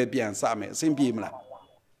မီးနဲ့ပဲပြန်စမယ်အဆင်ပြေမလား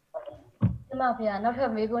ကျမဖေနောက်ထပ်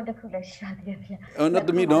မေးခွန်းတစ်ခုလည်းရှာသေးတယ်ဖေနော်သ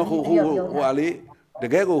မီးတော့ဟိုဟာလေတ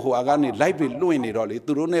ကယ်ကိုဟိုအကနေ live တွေလွှင့်နေတော့လေ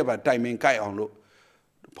သူတို့နဲ့ပါတိုင်ပင်ကြိုက်အောင်လို့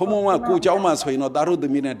ဖုံဖုံကကိုเจ้าမှဆိုရင်တော့သားတို့သ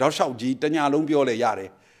မီးနဲ့တောက်လျှောက်ကြီးတညာလုံးပြောလဲရတယ်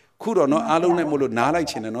ခုတော့နော်အားလုံးနဲ့မို့လို့နားလိုက်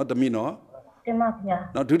ချင်တယ်နော်သမီးနော်တင်ပါဗျာ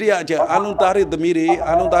နော်ဒုတိယအချက်အားလုံးသားတွေသမီး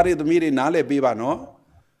တွေနားလဲပေးပါနော်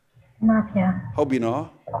မှန်ဗျာဟုတ်ပြီနော်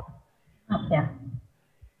မှန်ဗျာ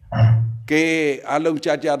ကဲအားလုံး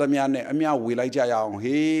ကြာသမျှနဲ့အမျှဝေလိုက်ကြရအောင်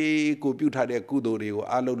ဟေးကိုပြုတ်ထားတဲ့ကုသိုလ်တွေကို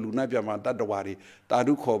အားလုံးလူနာပြမှာတတ္တဝါတွေတာ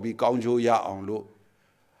ဓုခေါ်ပြီးကောင်းချိုးရအောင်လို့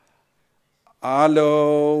အား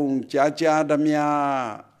လုံးကြာသမျှ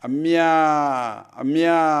အ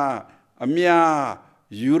မျှ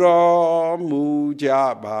ယူတော်မူကြ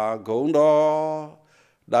ပါကုန်တော်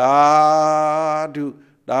သာ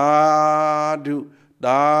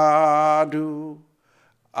ဓု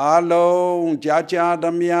အားလုံးကြာသ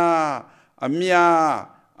မျှအ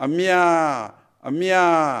မျှ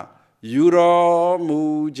ယူတော်မူ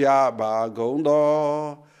ကြပါကုန်တော်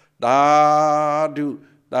သာဓု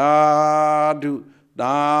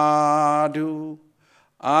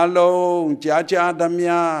အားလုံးကြာသ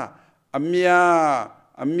မျှအ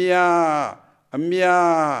မျှ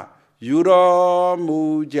ယူတော်မူ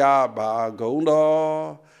ကြပါကုန်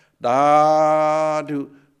တော်သာ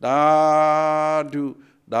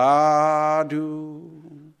ဓု